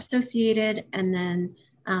license number associated, and then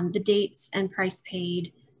the dates and price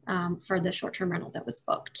paid for the short-term rental that was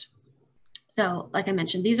booked. So like I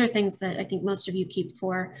mentioned, these are things that I think most of you keep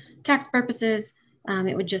for tax purposes.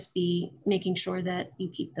 It would just be making sure that you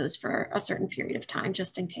keep those for a certain period of time,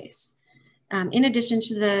 just in case. In addition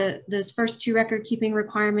to those first 2 record keeping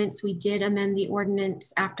requirements, we did amend the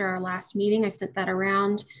ordinance after our last meeting. I sent that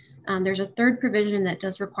around. There's a 3rd provision that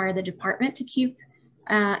does require the department to keep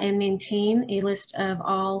and maintain a list of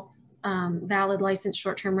all valid licensed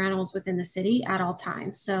short-term rentals within the city at all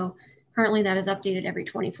times. So currently that is updated every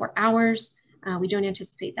 24 hours. We don't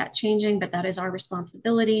anticipate that changing, but that is our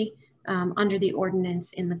responsibility under the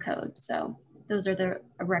ordinance in the code. So those are the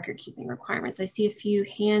record keeping requirements. I see a few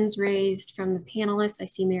hands raised from the panelists. I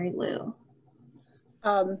see Mary Lou.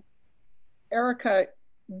 Erica,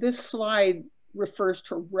 this slide refers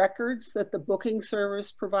to records that the booking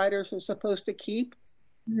service providers are supposed to keep,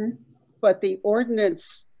 but the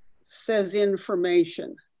ordinance says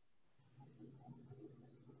information.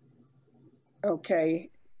 Okay,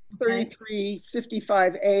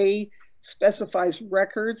 3355A specifies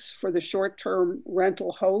records for the short-term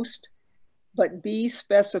rental host, but B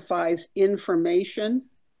specifies information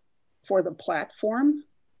for the platform.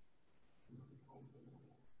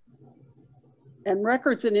 And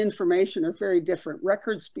records and information are very different.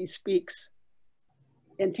 Records bespeaks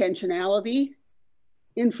intentionality.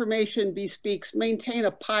 Information bespeaks maintain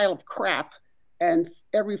a pile of crap, and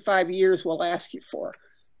every 5 years we'll ask you for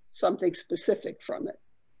something specific from it.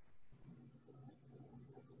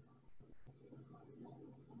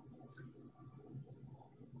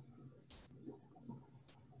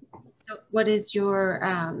 So what is your,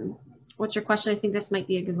 what's your question? I think this might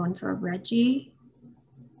be a good one for Reggie.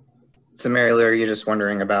 So Mary Lou, are you just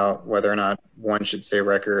wondering about whether or not one should say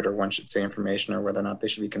record or one should say information, or whether or not they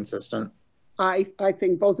should be consistent? I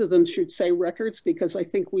think both of them should say records, because I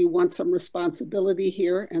think we want some responsibility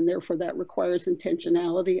here, and therefore that requires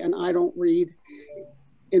intentionality, and I don't read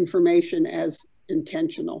information as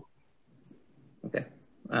intentional. Okay.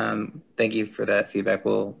 Thank you for that feedback.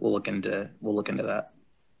 We'll look into that.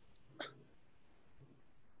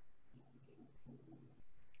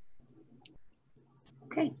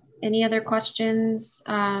 Okay. Any other questions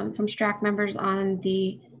from STRAC members on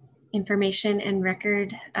the information and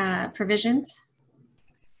record provisions?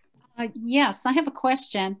 Yes, I have a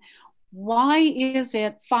question. Why is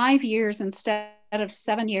it 5 years instead of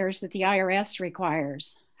 7 years that the IRS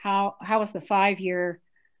requires? How is the 5 year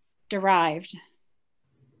derived?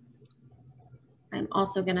 I'm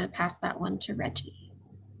also going to pass that one to Reggie.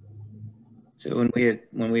 So when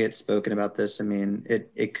we had spoken about this, I mean,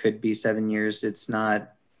 it could be 7 years. It's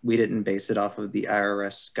not. We didn't base it off of the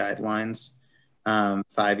IRS guidelines.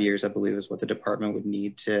 5 years, I believe, is what the department would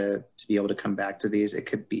need to be able to come back to these. It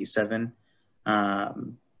could be 7, but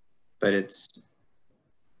it's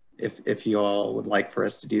if you all would like for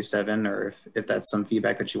us to do 7, or if that's some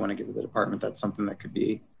feedback that you want to give to the department, that's something that could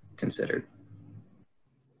be considered.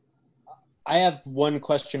 I have one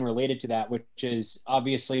question related to that, which is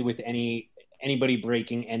obviously with anybody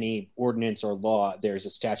breaking any ordinance or law, there's a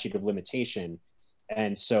statute of limitation.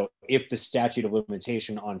 And so if the statute of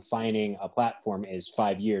limitation on fining a platform is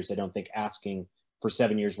 5 years, I don't think asking for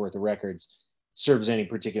 7 years worth of records serves any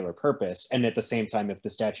particular purpose. And at the same time, if the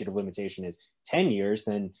statute of limitation is 10 years,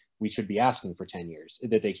 then we should be asking for 10 years,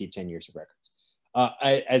 that they keep 10 years of records.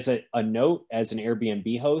 As a note, as an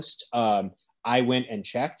Airbnb host, I went and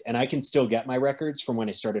checked, and I can still get my records from when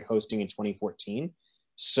I started hosting in 2014.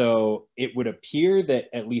 So it would appear that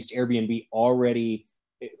at least Airbnb already,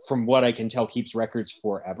 from what I can tell, keeps records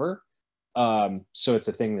forever. So it's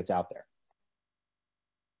a thing that's out there.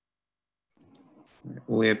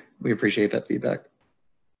 We appreciate that feedback.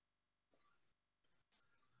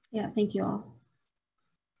 Yeah, thank you all.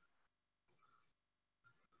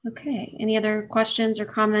 Okay, any other questions or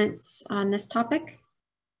comments on this topic?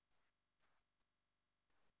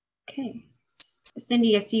 Okay,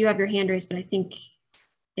 Cindy, I see you have your hand raised, but I think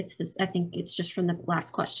it's this. I think it's just from the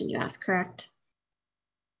last question you asked, correct?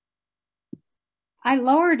 I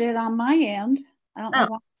lowered it on my end. I don't know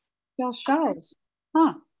why it still shows.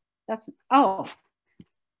 Huh? That's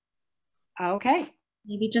okay.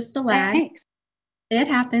 Maybe just a lag. Thanks. It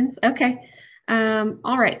happens. Okay.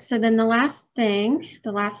 All right. So then the last thing,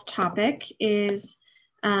 the last topic is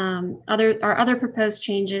our other proposed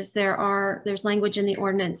changes. There's language in the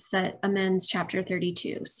ordinance that amends Chapter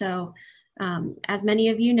 32. So as many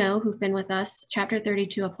of you know who've been with us, Chapter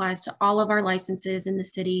 32 applies to all of our licenses in the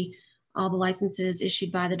city, all the licenses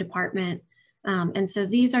issued by the department. And so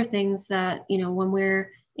these are things that, you know, when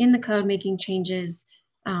we're in the code making changes,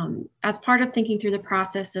 as part of thinking through the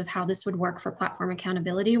process of how this would work for platform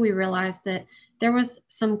accountability, we realized that there was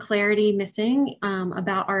some clarity missing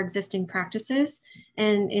about our existing practices.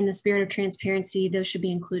 And in the spirit of transparency, those should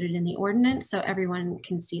be included in the ordinance so everyone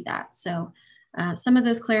can see that. So some of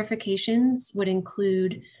those clarifications would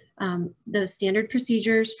include those standard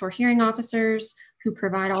procedures for hearing officers who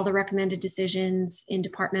provide all the recommended decisions in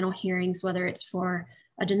departmental hearings, whether it's for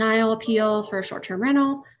a denial appeal for a short-term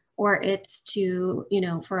rental, or it's to, you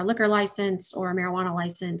know, for a liquor license or a marijuana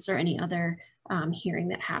license or any other hearing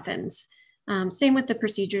that happens. Same with the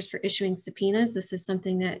procedures for issuing subpoenas. This is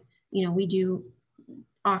something that, you know, we do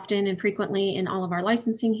often and frequently in all of our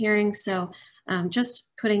licensing hearings. So just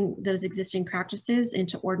putting those existing practices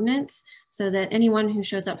into ordinance so that anyone who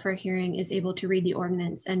shows up for a hearing is able to read the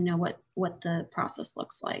ordinance and know what the process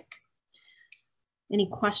looks like. Any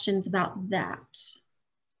questions about that?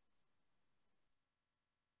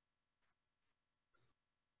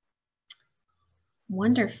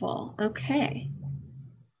 Wonderful. Okay.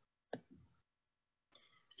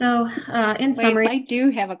 So in summary, I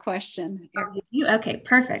do have a question. Okay,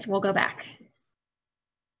 perfect. We'll go back.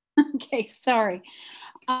 Okay, sorry.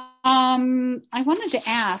 I wanted to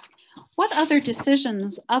ask, what other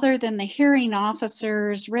decisions other than the hearing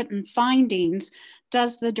officer's written findings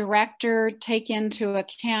does the director take into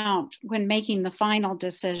account when making the final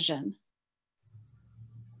decision?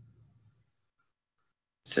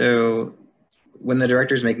 So when the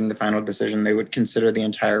director is making the final decision, they would consider the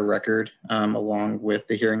entire record along with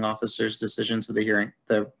the hearing officer's decision. So you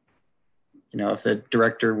know, if the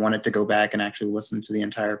director wanted to go back and actually listen to the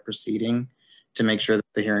entire proceeding to make sure that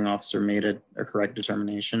the hearing officer made a correct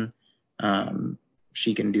determination,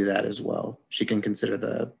 she can do that as well. She can consider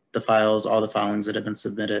the files, all the filings that have been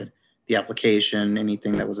submitted, the application,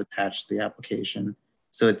 anything that was attached to the application.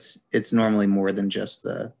 So it's normally more than just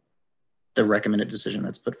the recommended decision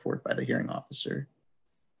that's put forth by the hearing officer.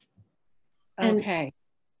 Okay.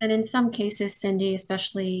 And in some cases, Cindy,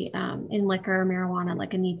 especially in liquor or marijuana,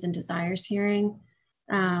 like a needs and desires hearing,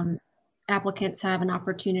 applicants have an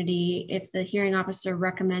opportunity, if the hearing officer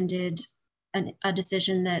recommended a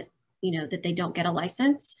decision that, you know, that they don't get a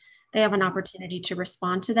license, they have an opportunity to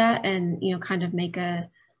respond to that and, you know, kind of make a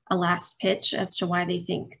last pitch as to why they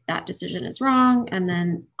think that decision is wrong. And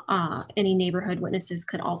then any neighborhood witnesses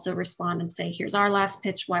could also respond and say, here's our last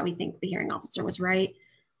pitch, why we think the hearing officer was right.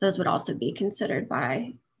 Those would also be considered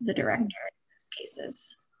by the director in those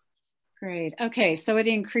cases. Great. Okay, so it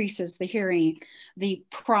increases the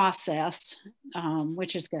process,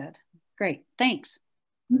 which is good. Great, thanks.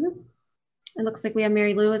 Mm-hmm. It looks like we have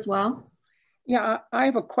Mary Lou as well. Yeah, I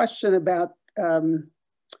have a question about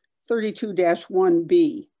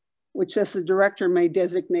 32-1B, which says the director may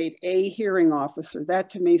designate a hearing officer. That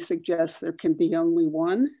to me suggests there can be only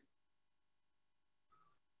one.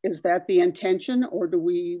 Is that the intention, or do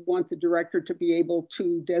we want the director to be able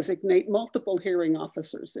to designate multiple hearing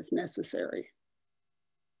officers if necessary?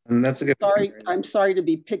 And that's a good point. I'm sorry to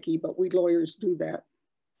be picky, but we lawyers do that.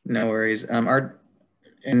 No worries.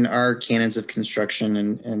 In our canons of construction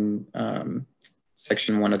and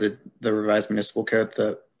section 1 of the revised municipal code,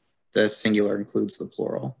 the singular includes the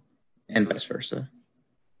plural and vice versa.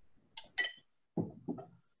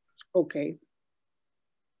 Okay.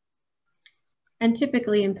 And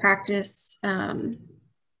typically in practice,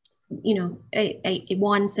 you know, a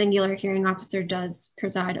one singular hearing officer does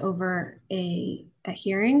preside over a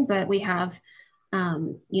hearing, but we have,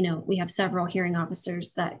 you know, we have several hearing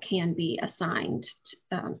officers that can be assigned to,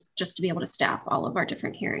 just to be able to staff all of our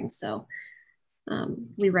different hearings. So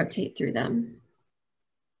we rotate through them.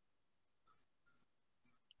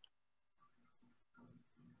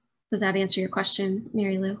 Does that answer your question,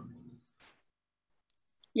 Mary Lou?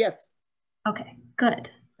 Yes. Okay, good.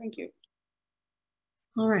 Thank you.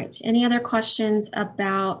 All right, any other questions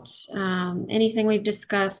about anything we've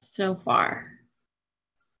discussed so far?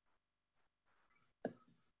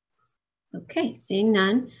 Okay, seeing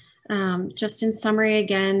none. Just in summary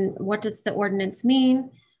again, what does the ordinance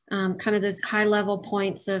mean? Kind of those high level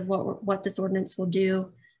points of what this ordinance will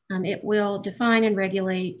do. It will define and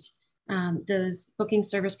regulate those booking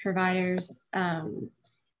service providers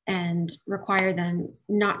and require them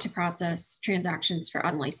not to process transactions for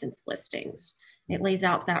unlicensed listings. It lays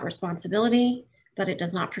out that responsibility, but it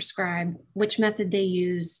does not prescribe which method they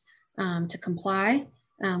use to comply.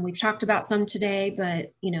 We've talked about some today,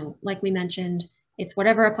 but like we mentioned, it's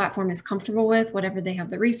whatever a platform is comfortable with, whatever they have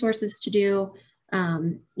the resources to do.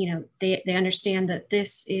 They understand that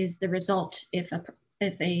this is the result if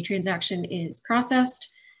a transaction is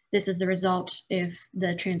processed. This is the result if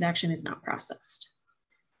the transaction is not processed.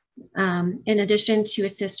 In addition, to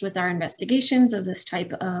assist with our investigations of this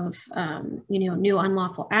type of new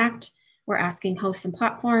unlawful act, we're asking hosts and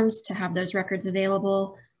platforms to have those records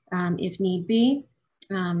available if need be.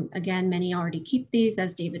 Again, many already keep these.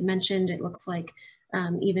 As David mentioned, it looks like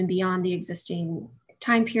even beyond the existing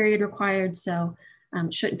time period required, so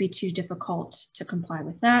it shouldn't be too difficult to comply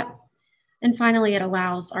with that. And finally, it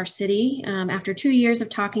allows our city, after 2 years of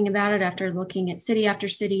talking about it, after looking at city after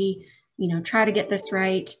city, try to get this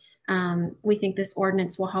right. We think this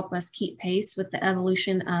ordinance will help us keep pace with the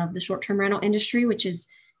evolution of the short-term rental industry, which is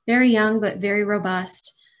very young but very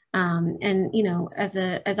robust. And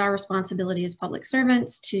as our responsibility as public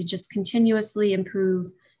servants to just continuously improve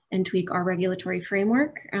and tweak our regulatory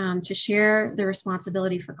framework, to share the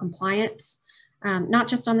responsibility for compliance, not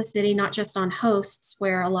just on the city, not just on hosts,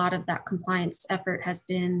 where a lot of that compliance effort has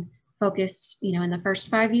been focused, in the first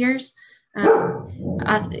 5 years.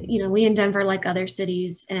 We in Denver, like other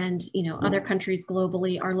cities and other countries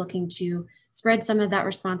globally, are looking to spread some of that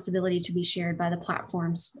responsibility to be shared by the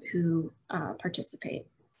platforms who participate.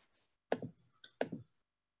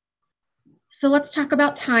 So let's talk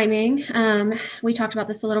about timing. We talked about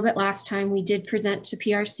this a little bit last time. We did present to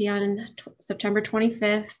PRC on September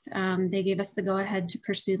 25th. They gave us the go-ahead to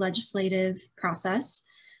pursue legislative process.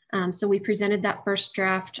 So we presented that first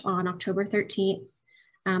draft on October 13th.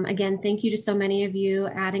 Again, thank you to so many of you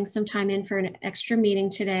adding some time in for an extra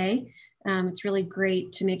meeting today. It's really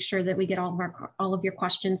great to make sure that we get all of your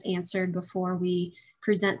questions answered before we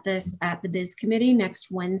present this at the Biz Committee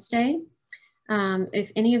next Wednesday.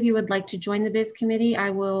 If any of you would like to join the Biz Committee,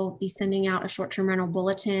 I will be sending out a short-term rental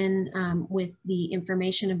bulletin with the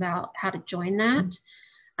information about how to join that,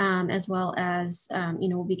 as well as,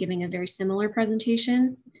 we'll be giving a very similar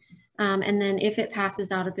presentation. And then if it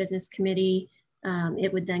passes out of Business Committee,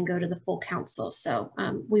 it would then go to the full council. So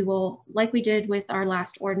we will, like we did with our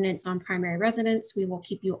last ordinance on primary residence, we will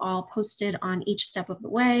keep you all posted on each step of the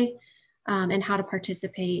way and how to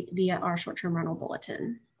participate via our short-term rental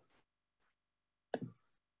bulletin.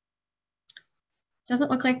 Doesn't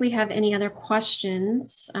look like we have any other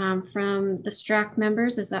questions from the STRAC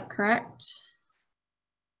members. Is that correct?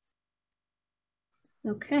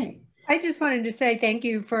 Okay. I just wanted to say thank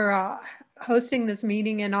you for hosting this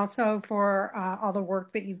meeting and also for all the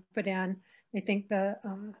work that you've put in. I think the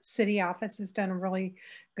city office has done a really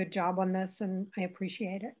good job on this, and I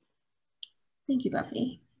appreciate it. Thank you,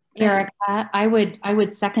 Buffy. Erica, I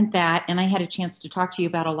would second that. And I had a chance to talk to you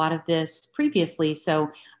about a lot of this previously,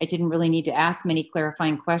 so I didn't really need to ask many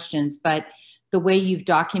clarifying questions, but the way you've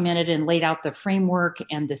documented and laid out the framework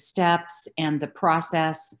and the steps and the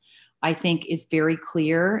process, I think is very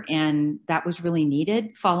clear, and that was really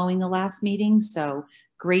needed following the last meeting. So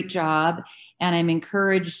great job. And I'm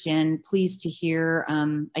encouraged and pleased to hear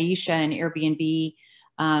Aisha and Airbnb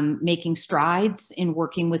making strides in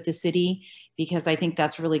working with the city, because I think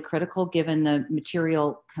that's really critical given the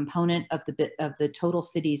material component of the total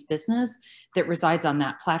city's business that resides on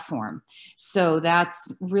that platform. So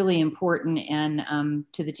that's really important. And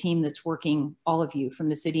to the team that's working, all of you from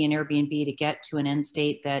the city and Airbnb, to get to an end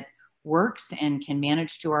state that works and can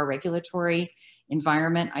manage to our regulatory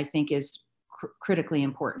environment, I think is critically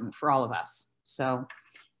important for all of us. So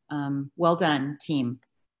well done, team.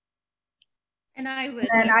 And I would.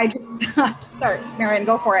 And I just, sorry, Marian,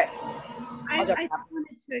 go for it. I just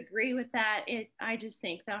wanted to agree with that. I just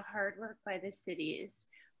think the hard work by the city is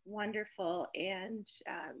wonderful, and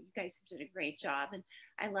you guys have done a great job. And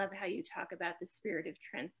I love how you talk about the spirit of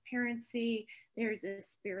transparency. There's a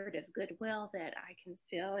spirit of goodwill that I can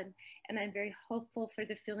feel, and I'm very hopeful for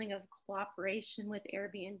the feeling of cooperation with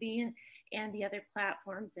Airbnb and the other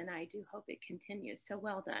platforms, and I do hope it continues. So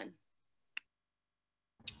well done.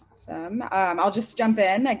 Awesome. I'll just jump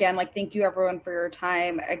in again. Like, thank you everyone for your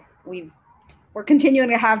time. We're continuing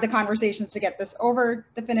to have the conversations to get this over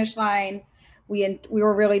the finish line. We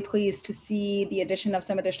were really pleased to see the addition of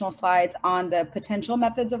some additional slides on the potential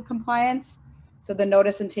methods of compliance. So the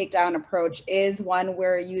notice and takedown approach is one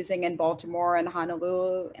we're using in Baltimore and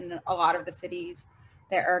Honolulu and a lot of the cities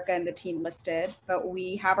that Erica and the team listed, but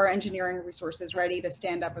we have our engineering resources ready to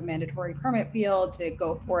stand up a mandatory permit field to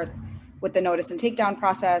go forth with the notice and takedown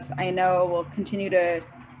process. I know we'll continue to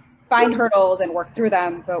find hurdles and work through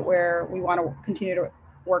them, but where we want to continue to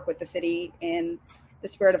work with the city in the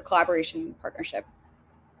spirit of collaboration and partnership.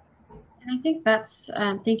 And I think that's,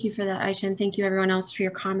 thank you for that, Aisha, and thank you everyone else for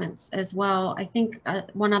your comments as well. I think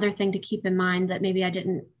one other thing to keep in mind that maybe I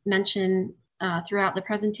didn't mention throughout the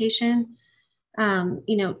presentation,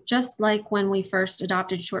 you know, just like when we first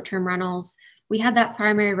adopted short-term rentals, we had that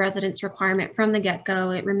primary residence requirement from the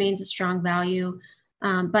get-go. It remains a strong value,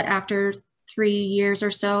 but after 3 years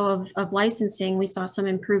or so of licensing, we saw some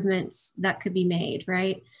improvements that could be made,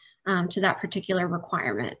 right, to that particular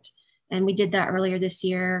requirement. And we did that earlier this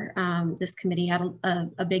year. This committee had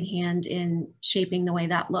a big hand in shaping the way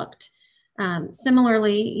that looked.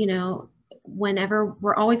 Similarly, you know, whenever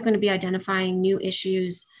we're always going to be identifying new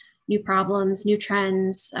issues, new problems, new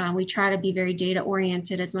trends, we try to be very data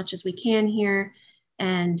oriented as much as we can here.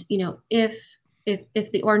 And, you know, if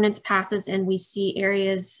the ordinance passes and we see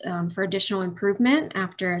areas for additional improvement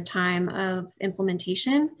after a time of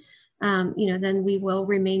implementation, you know, then we will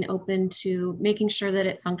remain open to making sure that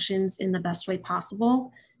it functions in the best way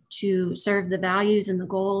possible to serve the values and the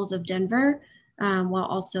goals of Denver, while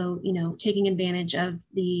also, you know, taking advantage of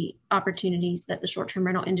the opportunities that the short-term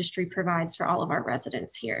rental industry provides for all of our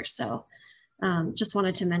residents here. So just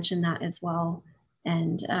wanted to mention that as well.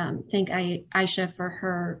 And thank Aisha for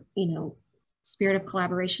her, you know, spirit of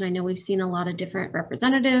collaboration. I know we've seen a lot of different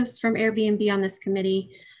representatives from Airbnb on this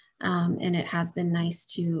committee. And it has been nice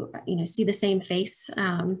to, you know, see the same face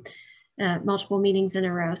multiple meetings in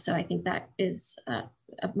a row. So I think that is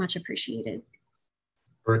much appreciated.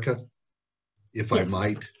 Erica, if I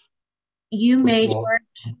might. You may.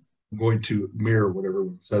 I'm going to mirror what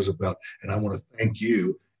everyone says about, and I want to thank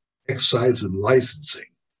you, excise and licensing,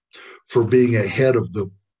 for being ahead of the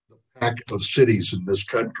pack of cities in this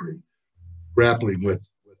country grappling with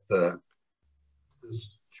this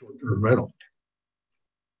short-term rental.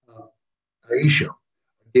 Aisha,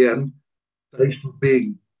 again, thanks for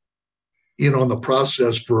being in on the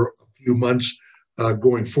process for a few months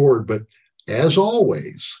going forward. But as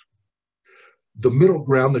always, the middle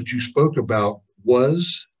ground that you spoke about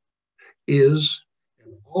was, is,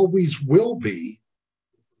 and always will be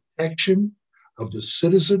protection of the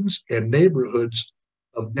citizens and neighborhoods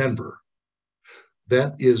of Denver.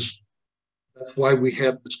 That's why we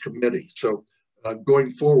have this committee. So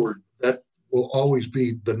going forward, that will always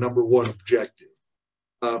be the #1 objective.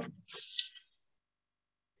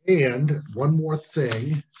 And one more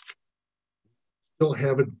thing, still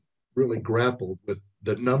haven't really grappled with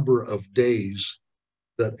the number of days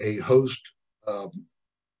that a host or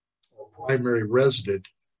primary resident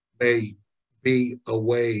may be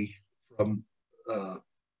away from the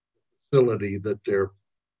facility that they're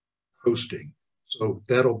hosting. So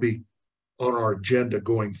that'll be on our agenda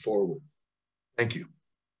going forward. Thank you.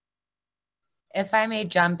 If I may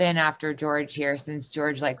jump in after George here, since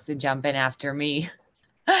George likes to jump in after me,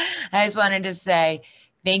 I just wanted to say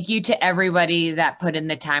thank you to everybody that put in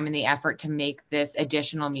the time and the effort to make this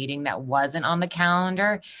additional meeting that wasn't on the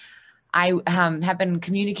calendar. I have been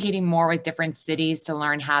communicating more with different cities to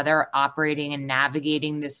learn how they're operating and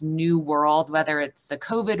navigating this new world, whether it's the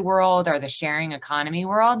COVID world or the sharing economy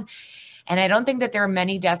world. And I don't think that there are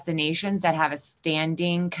many destinations that have a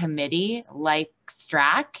standing committee like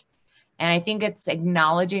STRAC. And I think it's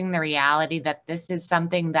acknowledging the reality that this is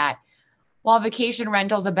something that, while vacation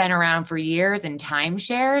rentals have been around for years and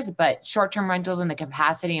timeshares, but short-term rentals and the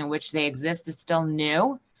capacity in which they exist is still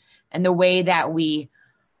new. And the way that we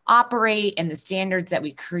operate and the standards that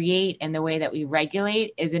we create and the way that we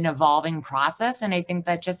regulate is an evolving process. And I think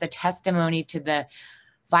that's just a testimony to the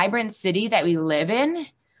vibrant city that we live in,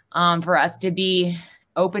 for us to be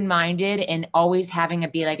open-minded and always having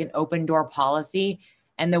it be like an open door policy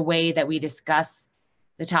and the way that we discuss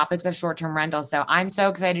the topics of short-term rentals. So I'm so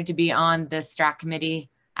excited to be on the STRAC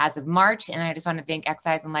committee as of March. And I just want to thank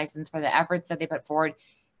Excise and License for the efforts that they put forward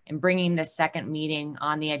in bringing this second meeting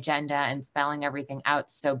on the agenda and spelling everything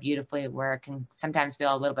out so beautifully, where it can sometimes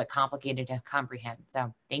feel a little bit complicated to comprehend.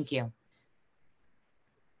 So thank you.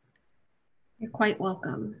 You're quite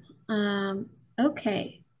welcome.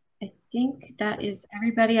 Okay, I think that is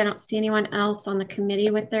everybody. I don't see anyone else on the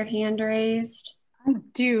committee with their hand raised.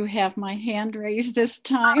 do have my hand raised this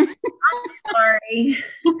time. I'm sorry.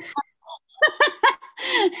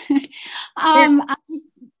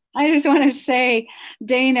 I just want to say,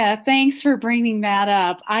 Dana, thanks for bringing that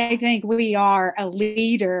up. I think we are a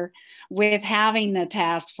leader with having the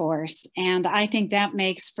task force, and I think that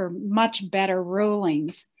makes for much better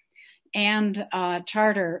rulings and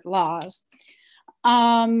charter laws.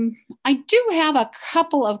 I do have a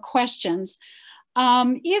couple of questions.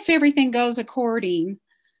 If everything goes according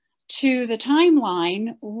to the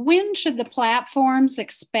timeline, when should the platforms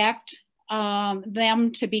expect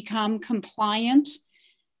them to become compliant?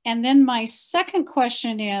 And then my second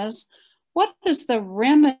question is, what is the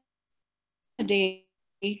remedy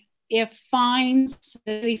if fines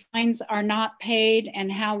are not paid,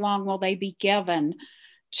 and how long will they be given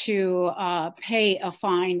to pay a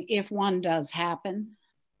fine if one does happen?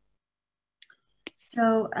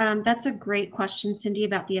 So that's a great question, Cindy,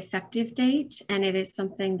 about the effective date. And it is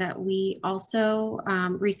something that we also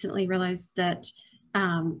recently realized that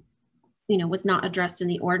was not addressed in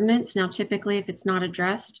the ordinance. Now, typically, if it's not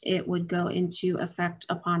addressed, it would go into effect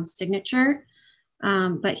upon signature.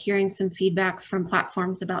 But hearing some feedback from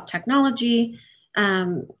platforms about technology,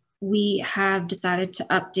 we have decided to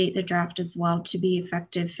update the draft as well to be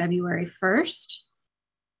effective February 1st,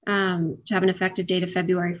 to have an effective date of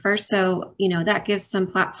February 1st. So, that gives some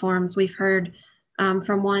platforms, we've heard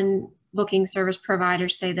from one booking service provider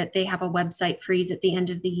say that they have a website freeze at the end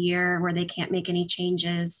of the year where they can't make any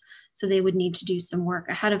changes. So they would need to do some work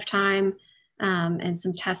ahead of time and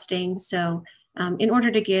some testing. So in order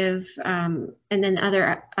to give, and then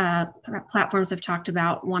other platforms have talked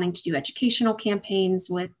about wanting to do educational campaigns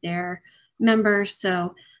with their members.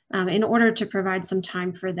 So in order to provide some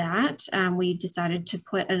time for that, we decided to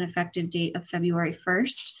put an effective date of February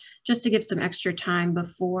 1st, just to give some extra time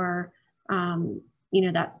before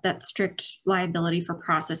that strict liability for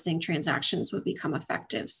processing transactions would become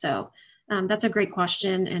effective. So that's a great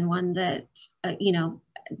question, and one that,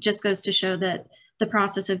 just goes to show that the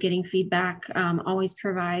process of getting feedback always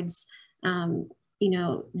provides,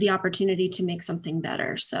 the opportunity to make something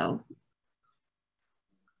better. So.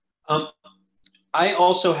 I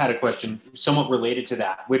also had a question somewhat related to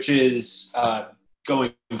that, which is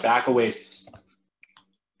going back a ways.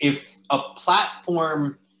 If a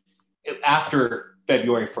platform, after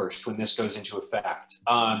February 1st, when this goes into effect,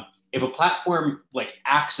 if a platform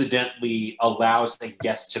accidentally allows a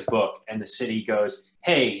guest to book and the city goes,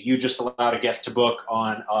 hey, you just allowed a guest to book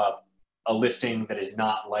on a listing that is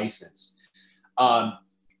not licensed.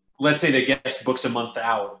 Let's say the guest books a month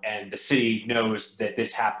out and the city knows that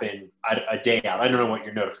this happened a day out. I don't know what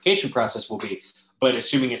your notification process will be, but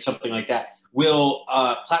assuming it's something like that, will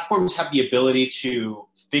platforms have the ability to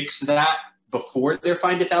fix that before they're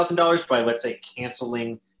fined $1,000 by, let's say,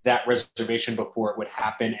 canceling that reservation before it would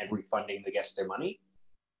happen and refunding the guests their money?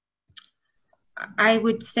 I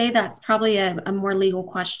would say that's probably a more legal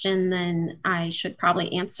question than I should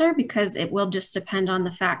probably answer, because it will just depend on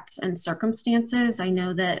the facts and circumstances. I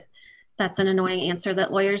know that that's an annoying answer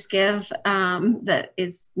that lawyers give that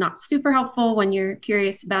is not super helpful when you're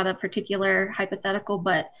curious about a particular hypothetical,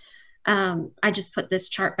 but I just put this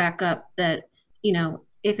chart back up that,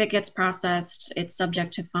 if it gets processed, it's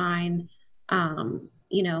subject to fine.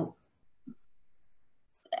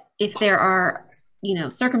 If there are,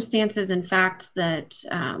 circumstances and facts that,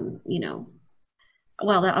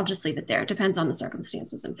 well, I'll just leave it there. It depends on the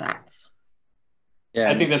circumstances and facts.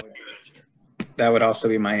 Yeah, I think that would also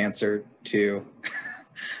be my answer too,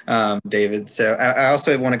 David. So I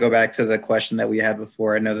also want to go back to the question that we had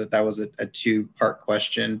before. I know that was a two-part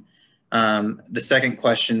question. The second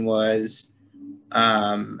question was,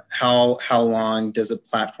 how long does a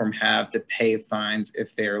platform have to pay fines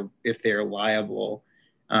if they're liable?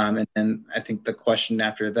 And then I think the question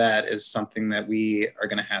after that is something that we are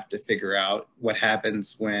going to have to figure out. What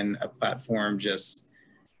happens when a platform just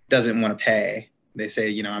doesn't want to pay? They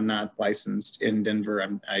say, I'm not licensed in Denver.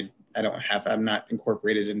 I'm not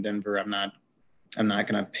incorporated in Denver. I'm not going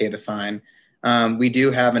to pay the fine. We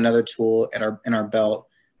do have another tool in our belt.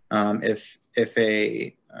 If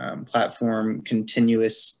a platform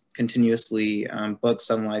continuously books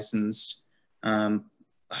unlicensed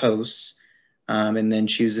hosts and then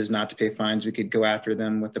chooses not to pay fines, we could go after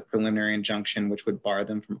them with a preliminary injunction, which would bar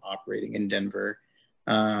them from operating in Denver.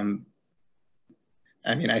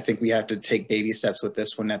 I think we have to take baby steps with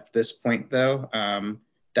this one at this point, though.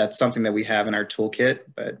 That's something that we have in our toolkit,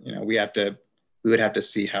 but we would have to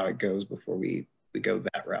see how it goes before we go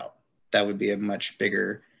that route. That would be a much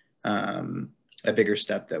bigger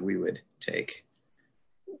step that we would take.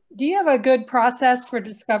 Do you have a good process for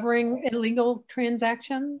discovering illegal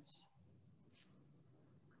transactions?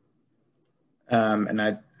 And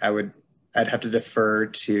I'd have to defer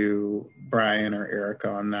to Brian or Erica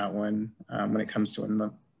on that one when it comes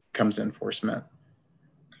to enforcement.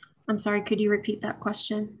 I'm sorry, could you repeat that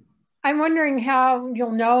question? I'm wondering how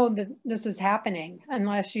you'll know that this is happening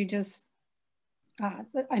unless you just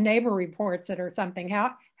a neighbor reports it or something.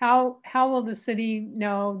 How will the city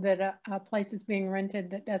know that a place is being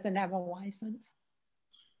rented that doesn't have a license?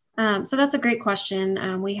 So that's a great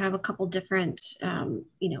question. We have a couple different,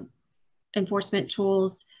 enforcement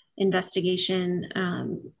tools,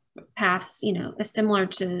 investigation paths, similar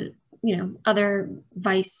to, other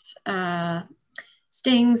vice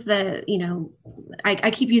stings that,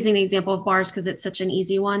 I keep using the example of bars because it's such an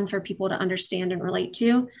easy one for people to understand and relate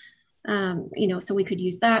to. So we could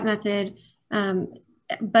use that method.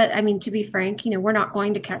 But I mean, to be frank, we're not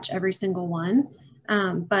going to catch every single one,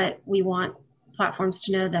 but we want platforms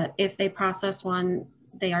to know that if they process one,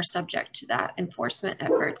 they are subject to that enforcement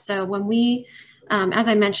effort. So when we, as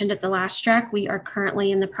I mentioned at the last STRAC, we are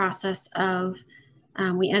currently in the process of,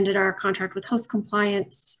 we ended our contract with host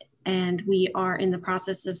compliance, and we are in the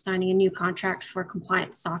process of signing a new contract for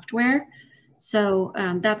compliance software. So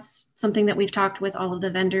that's something that we've talked with all of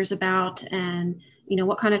the vendors about, and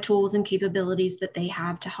what kind of tools and capabilities that they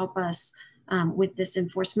have to help us with this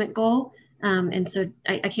enforcement goal. And so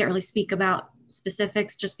I can't really speak about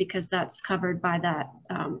specifics just because that's covered by that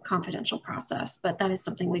confidential process, but that is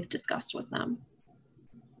something we've discussed with them.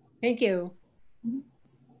 Thank you.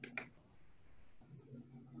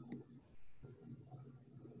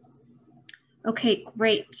 Okay,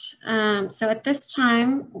 great. So at this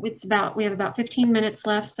time, we have about 15 minutes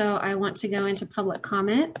left, so I want to go into public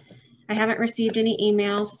comment. I haven't received any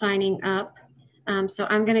emails signing up, so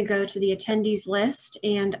I'm going to go to the attendees list,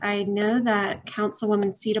 and I know that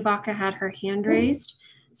Councilwoman Cederbacher had her hand raised,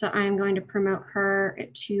 so I am going to promote her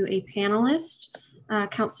to a panelist.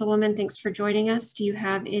 Councilwoman, thanks for joining us. Do you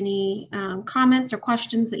have any comments or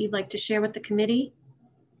questions that you'd like to share with the committee?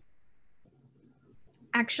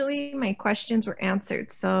 Actually, my questions were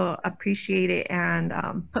answered, so appreciate it and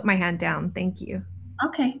put my hand down. Thank you.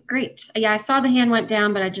 Okay, great. Yeah, I saw the hand went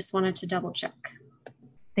down, but I just wanted to double check.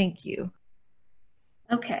 Thank you.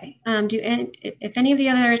 Okay, if any of the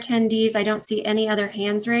other attendees, I don't see any other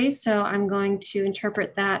hands raised, so I'm going to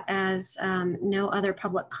interpret that as no other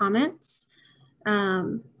public comments,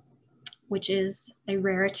 which is a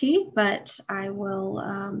rarity, but I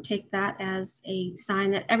will take that as a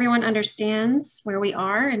sign that everyone understands where we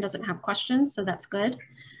are and doesn't have questions, so that's good.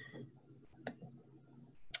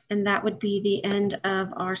 And that would be the end of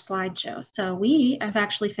our slideshow. So we have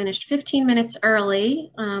actually finished 15 minutes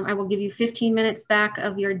early. I will give you 15 minutes back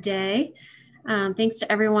of your day. Thanks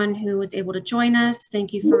to everyone who was able to join us.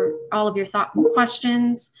 Thank you for all of your thoughtful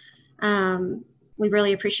questions. We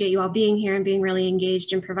really appreciate you all being here and being really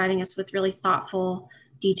engaged and providing us with really thoughtful,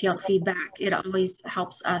 detailed feedback. It always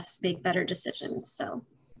helps us make better decisions. So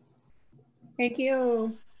thank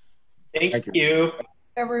you. Thank you.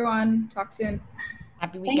 Everyone, talk soon.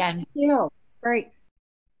 Happy weekend. Thank you. Great.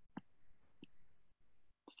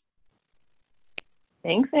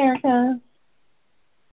 Thanks, Erica.